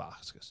three of those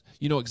boxes.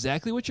 You know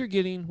exactly what you're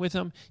getting with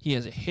him. He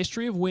has a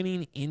history of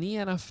winning in the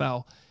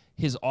NFL.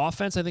 His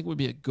offense, I think, would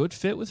be a good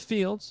fit with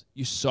Fields.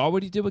 You saw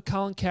what he did with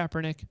Colin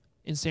Kaepernick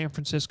in San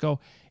Francisco.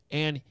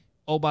 And,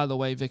 oh, by the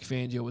way, Vic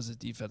Fangio was his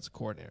defensive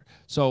coordinator.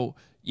 So,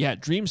 yeah,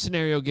 dream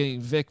scenario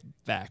getting Vic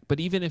back. But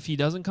even if he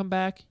doesn't come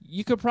back,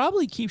 you could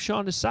probably keep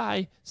Sean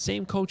Desai,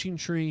 same coaching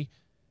tree,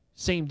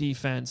 same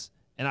defense.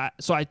 And I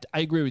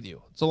agree with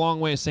you. It's a long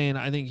way of saying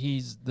I think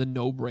he's the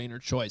no-brainer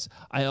choice.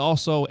 I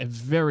also am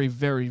very,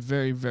 very,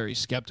 very, very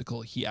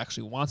skeptical he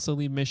actually wants to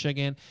leave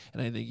Michigan,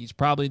 and I think he's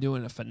probably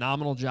doing a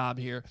phenomenal job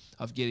here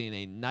of getting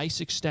a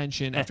nice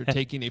extension after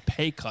taking a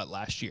pay cut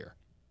last year.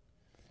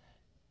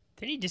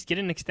 Didn't he just get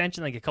an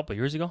extension like a couple of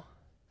years ago?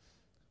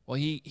 Well,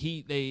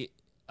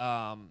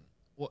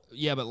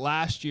 but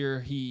last year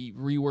he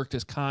reworked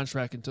his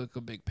contract and took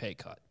a big pay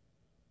cut.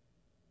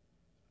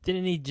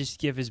 Didn't he just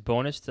give his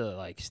bonus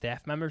to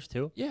staff members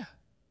too? Yeah.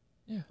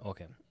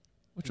 Okay.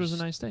 Which was a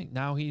nice thing.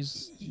 Now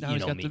he's got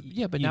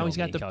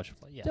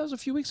that was a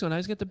few weeks ago. Now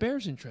he's got the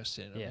Bears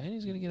interested in him. Yeah. And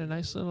he's going to get a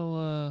nice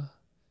little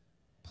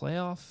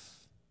playoff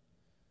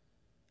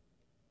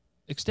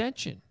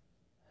extension.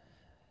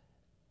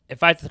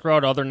 If I had to throw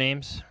out other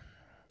names,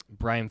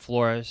 Brian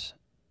Flores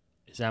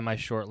is on my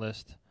short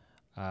list.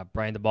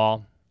 Brian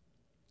DeBall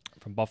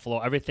from Buffalo.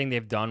 Everything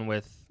they've done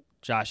with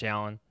Josh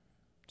Allen.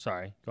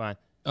 Sorry, go on.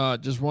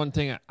 Just one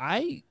thing.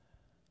 I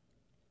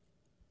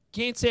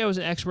can't say I was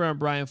an expert on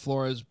Brian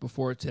Flores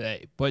before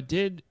today, but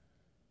did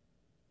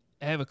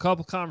have a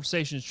couple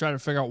conversations trying to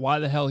figure out why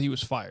the hell he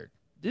was fired.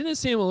 Didn't it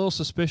seem a little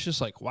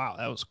suspicious? Like, wow,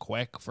 that was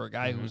quick for a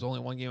guy who was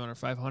only one game under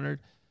 500.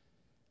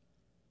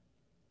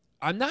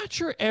 I'm not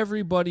sure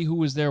everybody who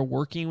was there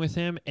working with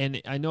him,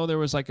 and I know there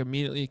was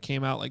immediately it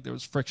came out there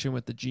was friction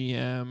with the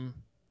GM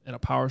and a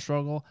power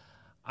struggle.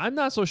 I'm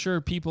not so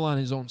sure people on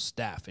his own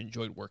staff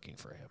enjoyed working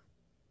for him.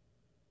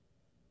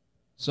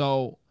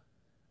 So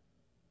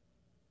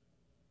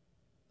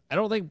I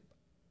don't think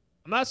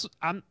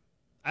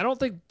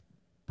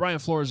Brian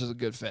Flores is a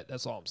good fit.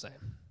 That's all I'm saying.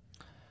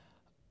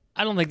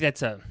 I don't think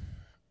that's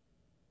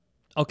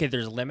okay.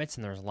 There's limits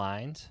and there's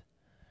lines,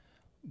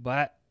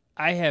 but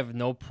I have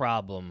no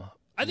problem.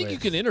 I think you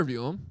can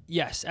interview him.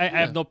 Yes, I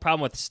have no problem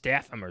with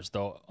staff members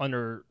though,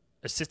 under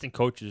assistant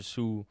coaches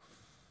who,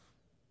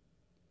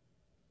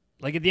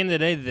 at the end of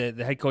the day,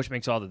 the head coach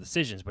makes all the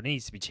decisions, but he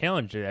needs to be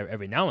challenged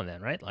every now and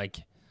then, right?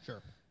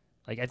 Sure.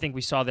 I think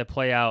we saw that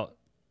play out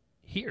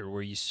here,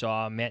 where you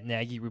saw Matt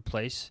Nagy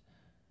replace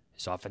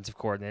his offensive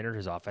coordinator,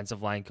 his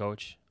offensive line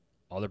coach,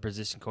 all their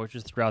position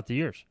coaches throughout the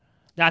years.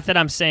 Not that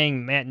I'm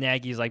saying Matt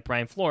Nagy is like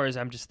Brian Flores.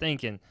 I'm just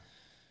thinking.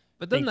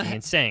 But doesn't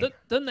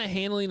the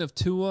handling of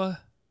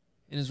Tua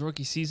in his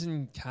rookie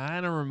season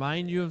kind of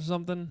remind you of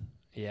something?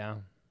 Yeah.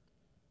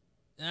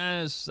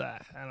 I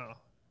don't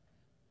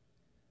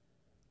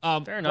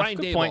know. Fair enough. Brian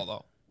Good Daboll, point.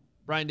 though.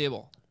 Brian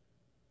Daboll.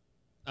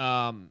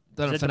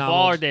 Is it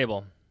DeBall or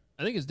Dable?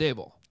 I think it's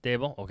Daboll.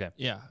 Dable? Okay.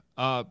 Yeah.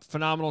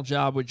 Phenomenal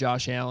job with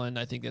Josh Allen.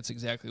 I think that's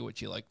exactly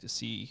what you like to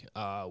see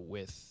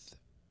with.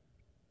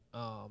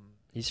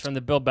 He's from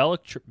the Bill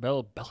Belichick.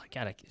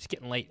 God, it's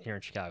getting late here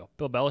in Chicago.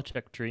 Bill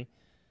Belichick tree.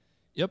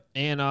 Yep,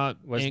 and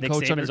was and Nick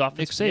coach under Saban's offense?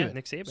 Nick Saban. Yeah,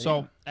 Nick Saban.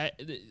 So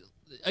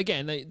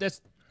again,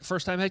 that's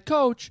first time head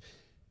coach.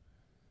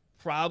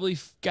 Probably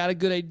got a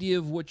good idea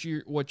of what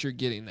you're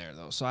getting there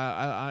though. So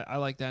I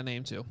like that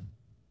name too.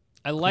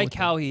 I like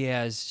how he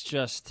has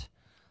just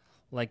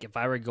like if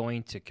I were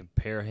going to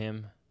compare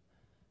him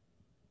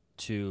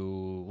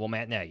to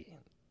Matt Nagy.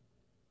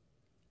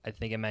 I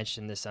think I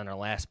mentioned this on our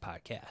last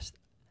podcast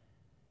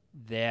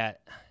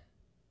that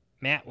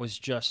Matt was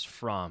just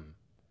from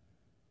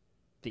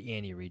the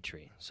Andy Reid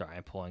tree. Sorry,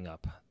 I'm pulling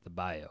up the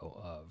bio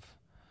of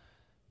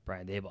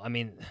Brian Daboll. I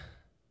mean,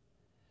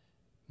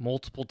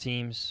 multiple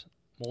teams,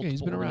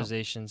 multiple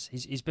organizations.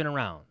 He's been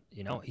around.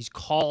 You know, he's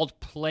called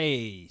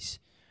plays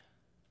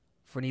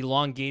for an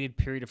elongated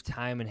period of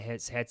time and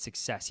has had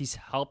success. He's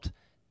helped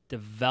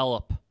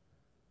develop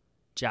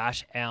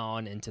Josh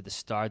Allen into the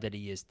star that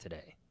he is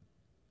today.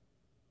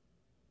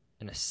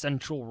 An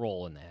essential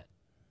role in that.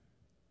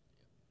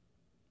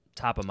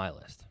 Top of my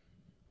list.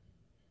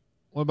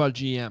 What about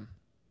GM?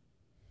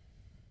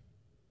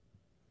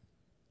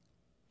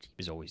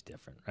 He's always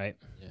different, right?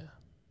 Yeah.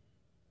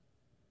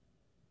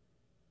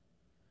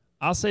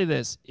 I'll say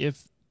this.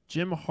 If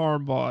Jim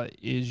Harbaugh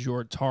is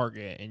your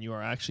target and you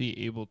are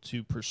actually able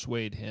to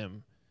persuade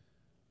him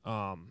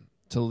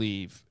to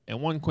leave,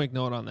 and one quick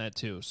note on that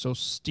too. So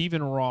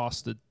Stephen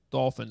Ross, the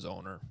Dolphins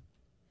owner,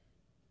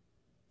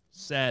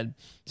 said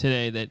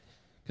today that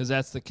because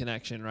that's the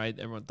connection, right?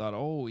 Everyone thought,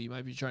 oh, he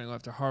might be trying to go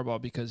after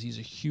Harbaugh because he's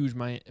a huge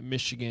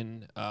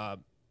Michigan.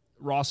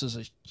 Ross is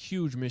a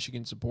huge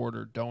Michigan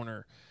supporter,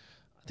 donor.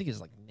 I think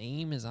his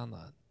name is on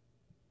the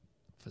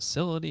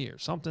facility or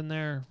something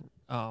there.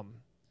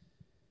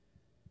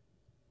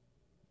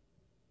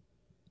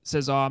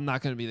 Says, oh, I'm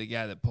not going to be the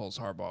guy that pulls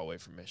Harbaugh away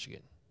from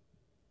Michigan.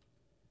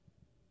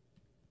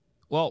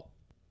 Well,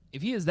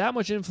 if he has that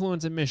much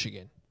influence in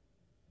Michigan,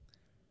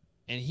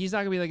 and he's not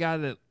going to be the guy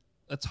that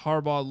lets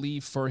Harbaugh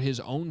leave for his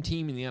own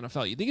team in the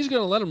NFL, you think he's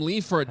going to let him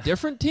leave for a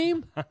different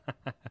team?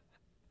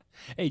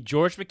 Hey,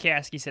 George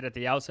McCaskey said at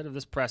the outset of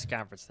this press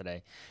conference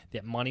today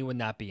that money would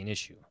not be an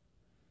issue.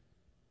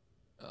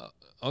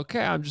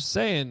 Okay, I'm just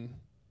saying.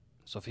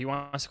 So if he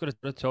wants to go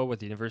toe-to-toe with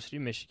the University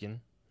of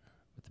Michigan,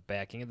 with the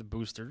backing of the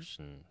boosters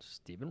and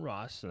Stephen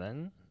Ross,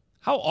 then...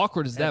 How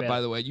awkward is that, by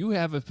the way? You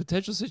have a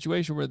potential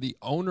situation where the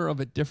owner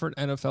of a different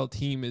NFL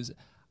team is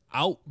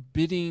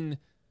outbidding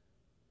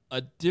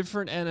a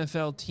different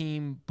NFL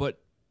team,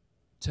 but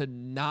to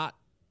not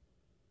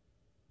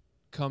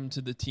come to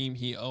the team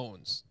he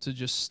owns, to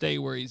just stay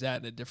where he's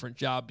at in a different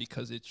job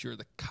because it's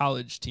the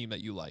college team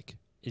that you like.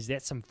 Is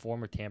that some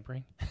form of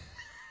tampering?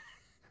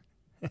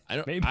 I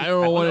don't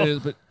know what it is,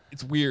 but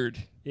it's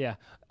weird. Yeah.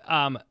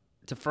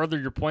 To further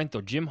your point, though,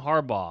 Jim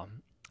Harbaugh,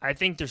 I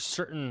think there's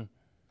certain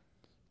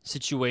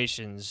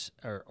situations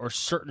or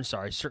certain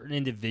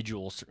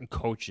individuals, certain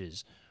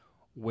coaches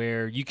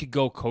where you could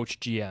go coach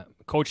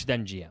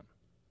then GM.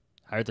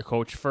 Hire the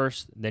coach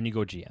first, then you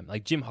go GM.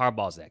 Like Jim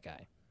Harbaugh's that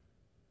guy.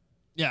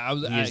 Yeah,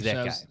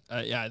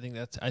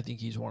 I think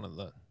he's one of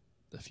the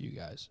few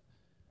guys.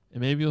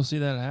 And maybe you'll see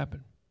that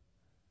happen.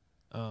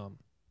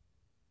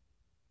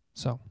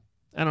 So,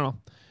 I don't know.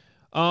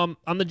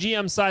 On the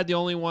GM side, the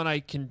only one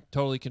I can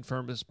totally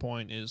confirm at this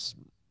point is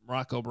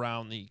Rocco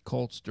Brown, the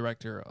Colts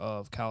director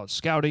of college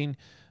scouting,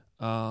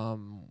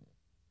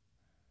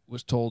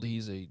 was told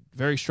he's a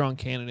very strong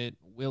candidate,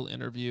 will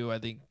interview. I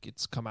think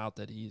it's come out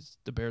that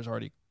the Bears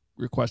already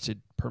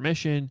requested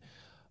permission.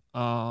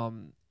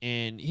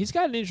 And he's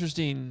got an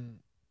interesting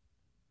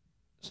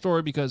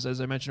story because,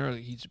 as I mentioned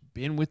earlier, he's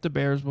been with the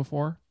Bears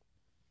before.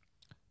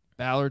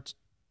 Ballard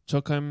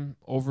took him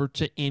over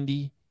to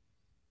Indy.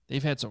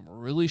 They've had some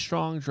really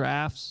strong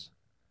drafts.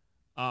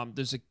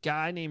 There's a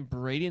guy named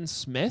Braden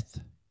Smith.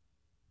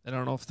 I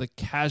don't know if the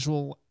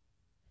casual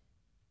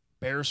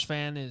Bears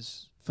fan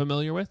is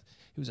familiar with.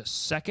 He was a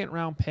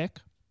second-round pick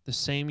the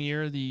same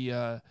year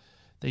they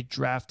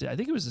drafted. I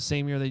think it was the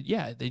same year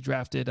they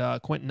drafted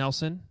Quentin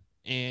Nelson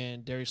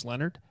and Darius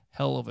Leonard.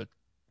 Hell of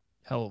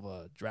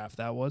a draft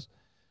that was.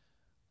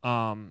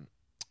 But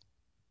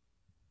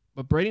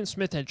Braden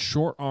Smith had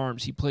short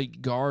arms. He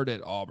played guard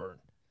at Auburn.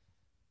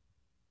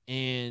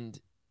 And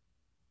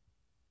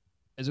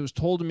as it was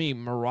told to me,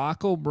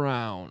 Morocco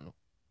Brown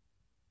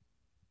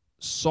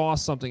saw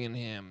something in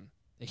him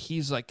that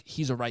he's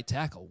a right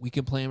tackle. We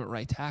can play him at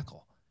right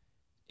tackle.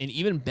 And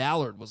even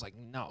Ballard was like,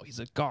 no, he's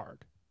a guard.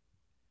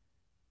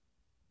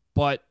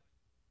 But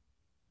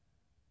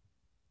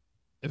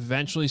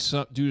eventually,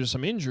 due to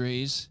some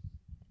injuries,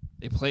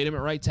 they played him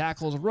at right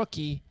tackle as a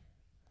rookie.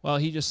 Well,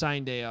 he just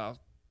signed a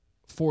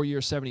 4-year,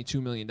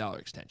 $72 million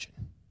extension.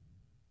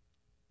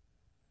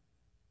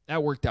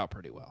 That worked out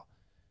pretty well.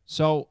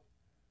 So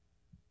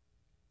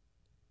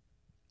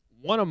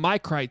one of my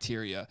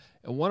criteria,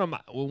 and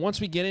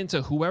once we get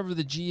into whoever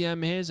the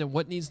GM is and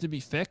what needs to be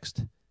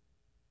fixed,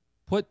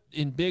 put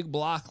in big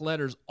block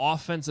letters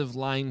offensive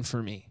line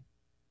for me.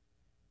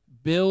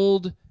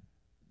 build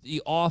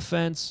the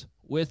offense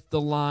with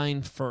the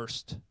line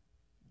first.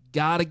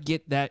 Got to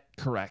get that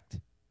correct.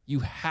 You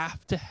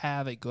have to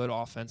have a good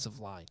offensive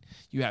line.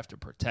 You have to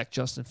protect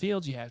Justin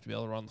Fields. You have to be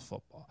able to run the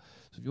football.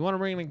 So if you want to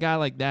bring in a guy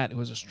like that who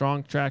has a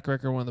strong track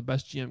record, one of the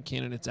best GM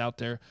candidates out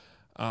there,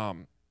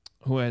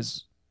 who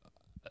has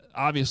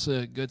obviously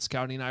a good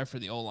scouting eye for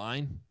the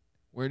O-line,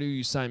 where do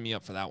you sign me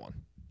up for that one?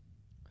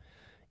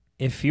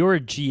 If you're a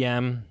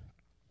GM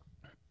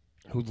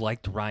who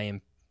liked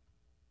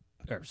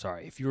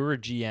if you were a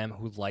GM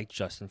who liked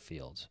Justin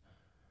Fields,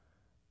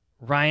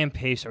 Ryan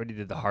Pace already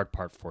did the hard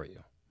part for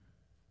you.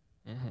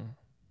 Mm-hmm.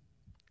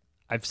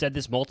 I've said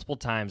this multiple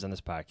times on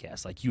this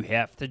podcast. Like, you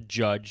have to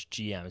judge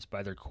GMs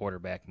by their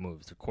quarterback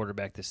moves, their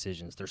quarterback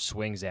decisions, their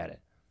swings at it.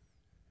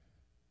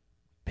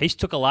 Pace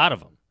took a lot of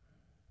them.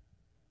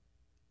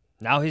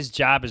 Now his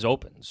job is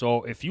open.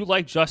 So if you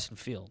like Justin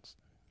Fields,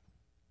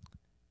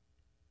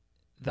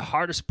 the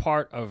hardest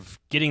part of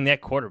getting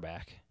that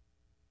quarterback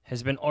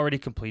has been already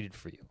completed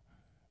for you.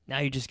 Now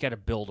you just got to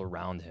build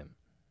around him.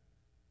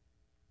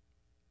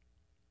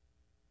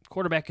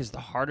 Quarterback is the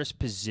hardest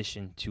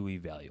position to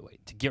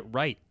evaluate, to get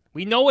right.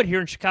 We know it here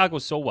in Chicago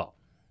so well.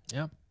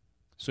 Yeah.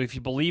 So if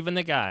you believe in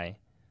the guy,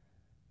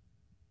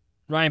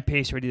 Ryan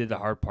Pace already did the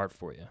hard part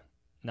for you.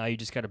 Now you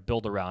just got to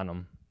build around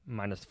him,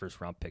 minus the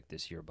first-round pick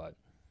this year, but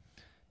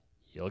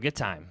you'll get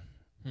time.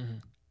 Mm-hmm.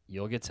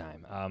 You'll get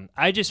time.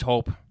 I just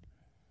hope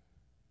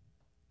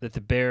that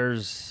the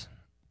Bears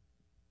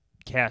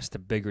cast a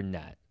bigger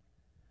net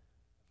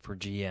for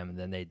GM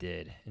than they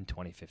did in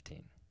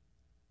 2015.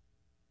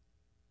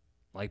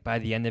 Like, by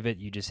the end of it,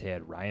 you just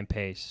had Ryan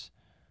Pace,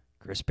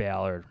 Chris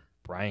Ballard,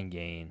 Brian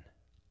Gain,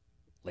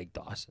 Lake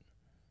Dawson.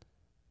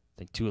 I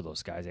think two of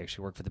those guys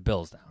actually work for the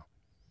Bills now.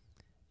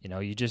 You know,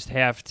 you just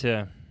have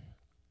to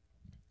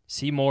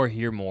see more,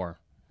 hear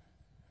more.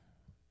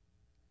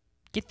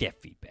 Get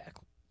that feedback.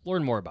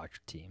 Learn more about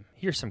your team.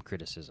 Hear some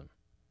criticism.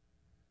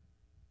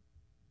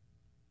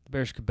 The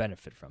Bears could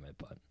benefit from it,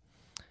 but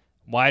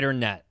wider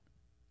net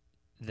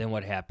than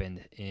what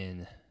happened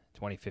in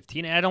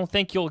 2015. And I don't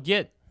think you'll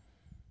get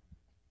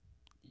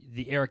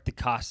the Eric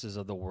DeCostas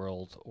of the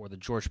world or the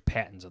George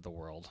Pattons of the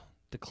world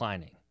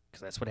declining,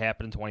 because that's what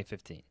happened in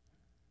 2015.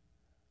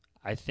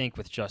 I think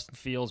with Justin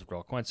Fields,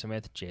 Roquan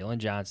Smith, Jalen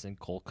Johnson,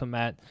 Cole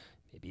Kmet,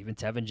 maybe even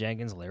Tevin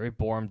Jenkins, Larry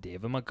Borum,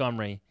 David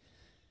Montgomery,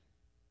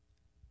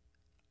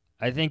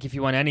 I think if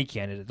you want any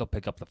candidate, they'll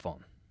pick up the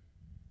phone.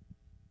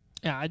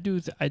 Yeah, I do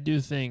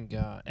think,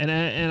 and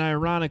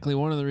ironically,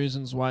 one of the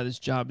reasons why this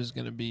job is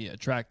going to be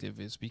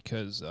attractive is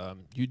because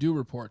you do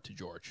report to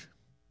George.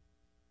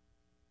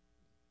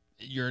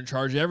 You're in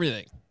charge of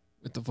everything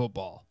with the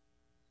football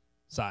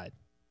side,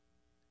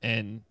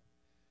 and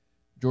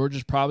George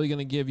is probably going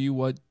to give you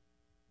what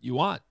you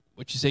want,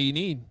 what you say you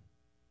need.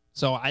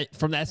 So,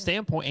 from that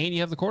standpoint, and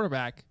you have the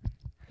quarterback,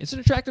 it's an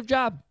attractive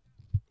job.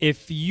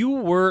 If you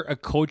were a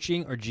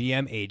coaching or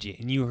GM agent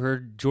and you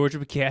heard George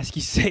McCaskey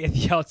say at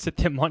the outset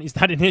that money's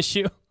not an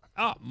issue.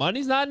 Oh,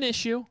 money's not an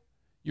issue.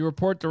 You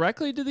report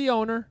directly to the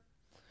owner,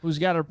 who's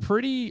got a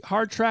pretty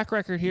hard track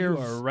record here. You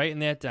are writing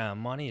that down.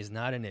 Money is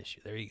not an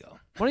issue. There you go.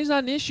 Money's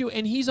not an issue,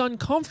 and he's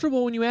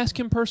uncomfortable when you ask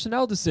him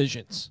personnel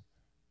decisions.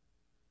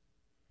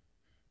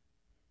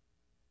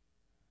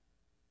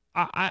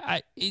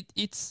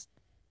 It's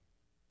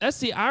that's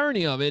the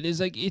irony of it,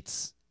 is like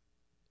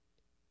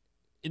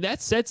in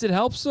that sense, it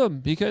helps them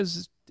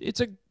because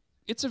it's a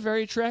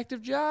very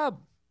attractive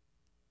job.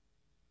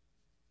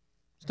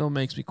 Still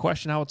makes me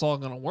question how it's all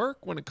going to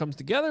work when it comes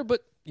together,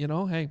 but you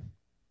know, hey,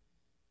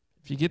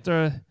 if you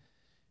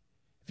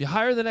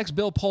hire the next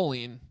Bill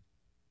Polian,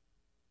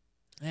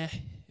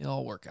 it'll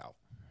all work out.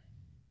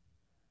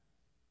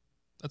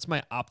 That's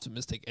my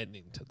optimistic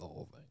ending to the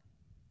whole thing.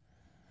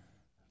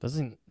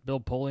 Doesn't Bill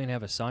Polian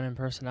have a son in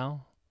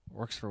personnel?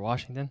 Works for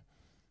Washington?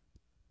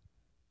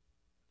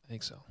 I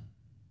think so.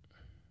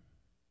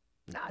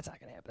 Nah, it's not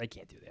going to happen. They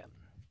can't do that.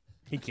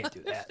 He can't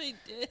do that. They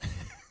did.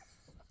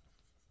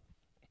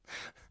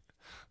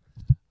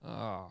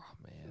 Oh,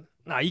 man.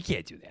 No, you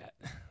can't do that.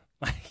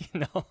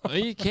 No. Well,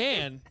 you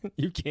can.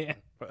 You can.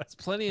 There's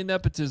plenty of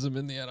nepotism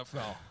in the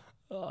NFL.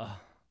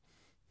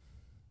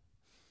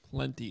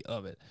 Plenty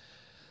of it.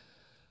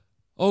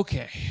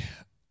 Okay.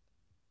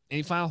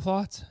 Any final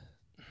thoughts?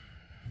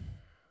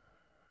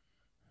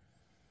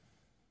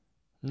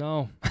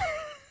 No.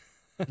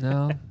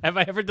 No. Have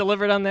I ever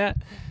delivered on that?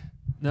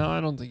 No,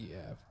 I don't think you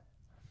have.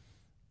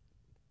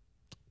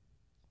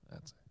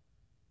 That's it.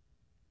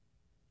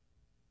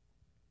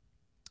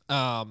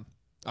 All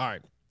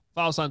right.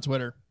 Follow us on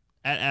Twitter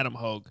at Adam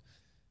Hoge,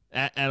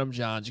 at Adam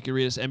Jahns. You can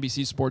read us at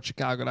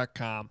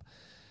NBCSportsChicago.com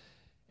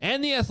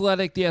and The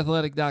Athletic,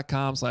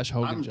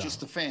 theathletic.com/Hoge I'm Jahns.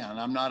 just a fan.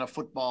 I'm not a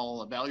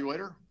football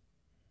evaluator.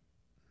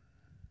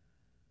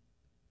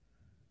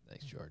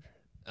 Thanks, George.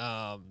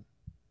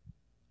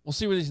 We'll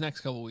see where these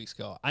next couple of weeks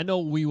go. I know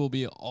we will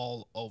be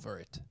all over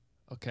it.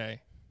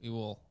 Okay? We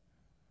will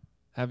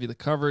have you the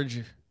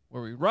coverage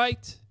where we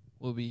write.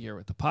 We'll be here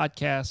with the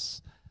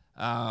podcasts.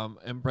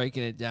 and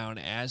breaking it down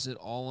as it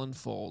all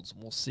unfolds.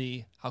 We'll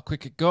see how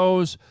quick it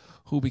goes,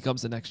 who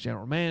becomes the next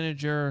general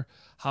manager,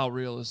 how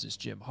real is this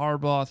Jim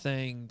Harbaugh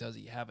thing, does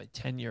he have a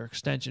 10-year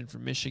extension for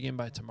Michigan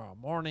by tomorrow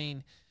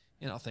morning,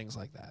 things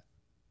like that.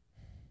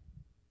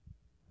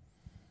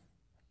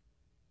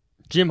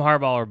 Jim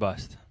Harbaugh or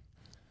bust.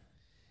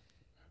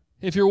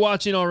 If you're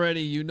watching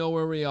already, you know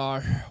where we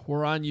are.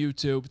 We're on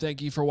YouTube.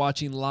 Thank you for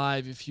watching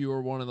live. If you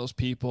are one of those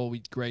people,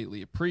 we'd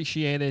greatly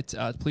appreciate it.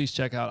 Please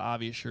check out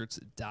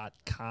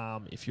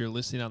obviousshirts.com. If you're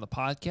listening on the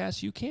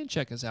podcast, you can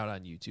check us out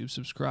on YouTube.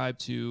 Subscribe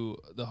to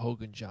the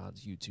Hoge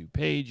Jahns YouTube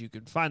page. You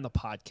can find the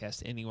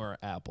podcast anywhere,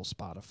 Apple,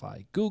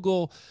 Spotify,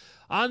 Google,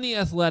 on The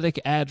Athletic,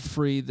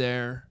 ad-free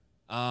there.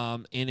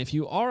 And if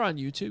you are on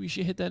YouTube, you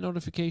should hit that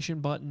notification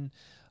button.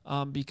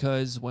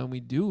 Because when we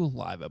do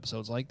live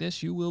episodes like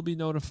this, you will be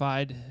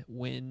notified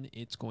when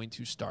it's going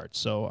to start.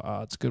 So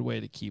it's a good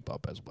way to keep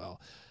up as well.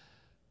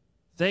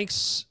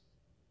 Thanks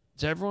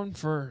to everyone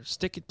for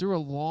sticking through a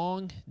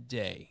long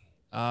day.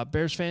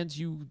 Bears fans,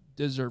 you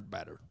deserve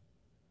better.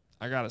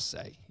 I got to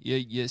say.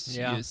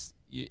 Yes.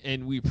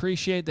 And we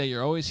appreciate that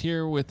you're always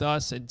here with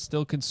us and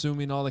still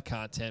consuming all the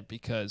content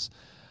because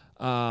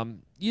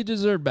you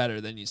deserve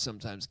better than you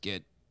sometimes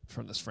get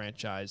from this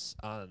franchise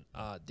on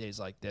days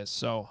like this.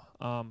 So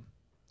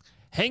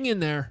hang in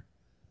there.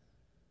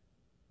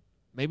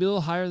 Maybe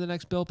they'll hire the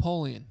next Bill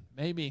Polian.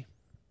 Maybe.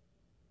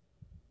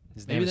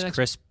 His name is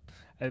Chris.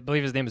 I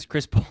believe his name is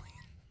Chris Polian.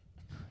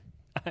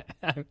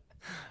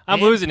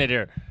 I'm losing it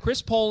here.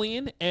 Chris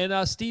Polian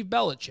and Steve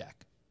Belichick.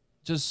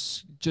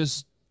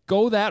 Just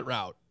go that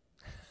route.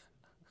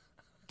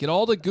 Get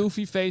all the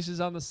goofy faces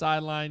on the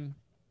sideline.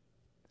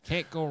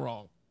 Can't go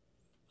wrong.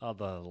 All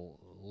the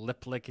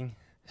lip licking.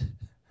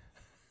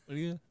 What are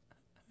you?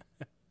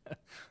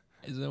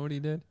 Is that what he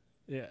did?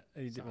 Yeah,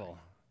 he did. Well,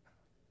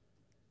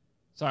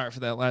 sorry for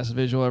that last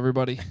visual,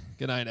 everybody.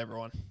 Good night,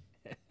 everyone.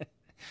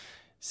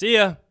 See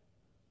ya.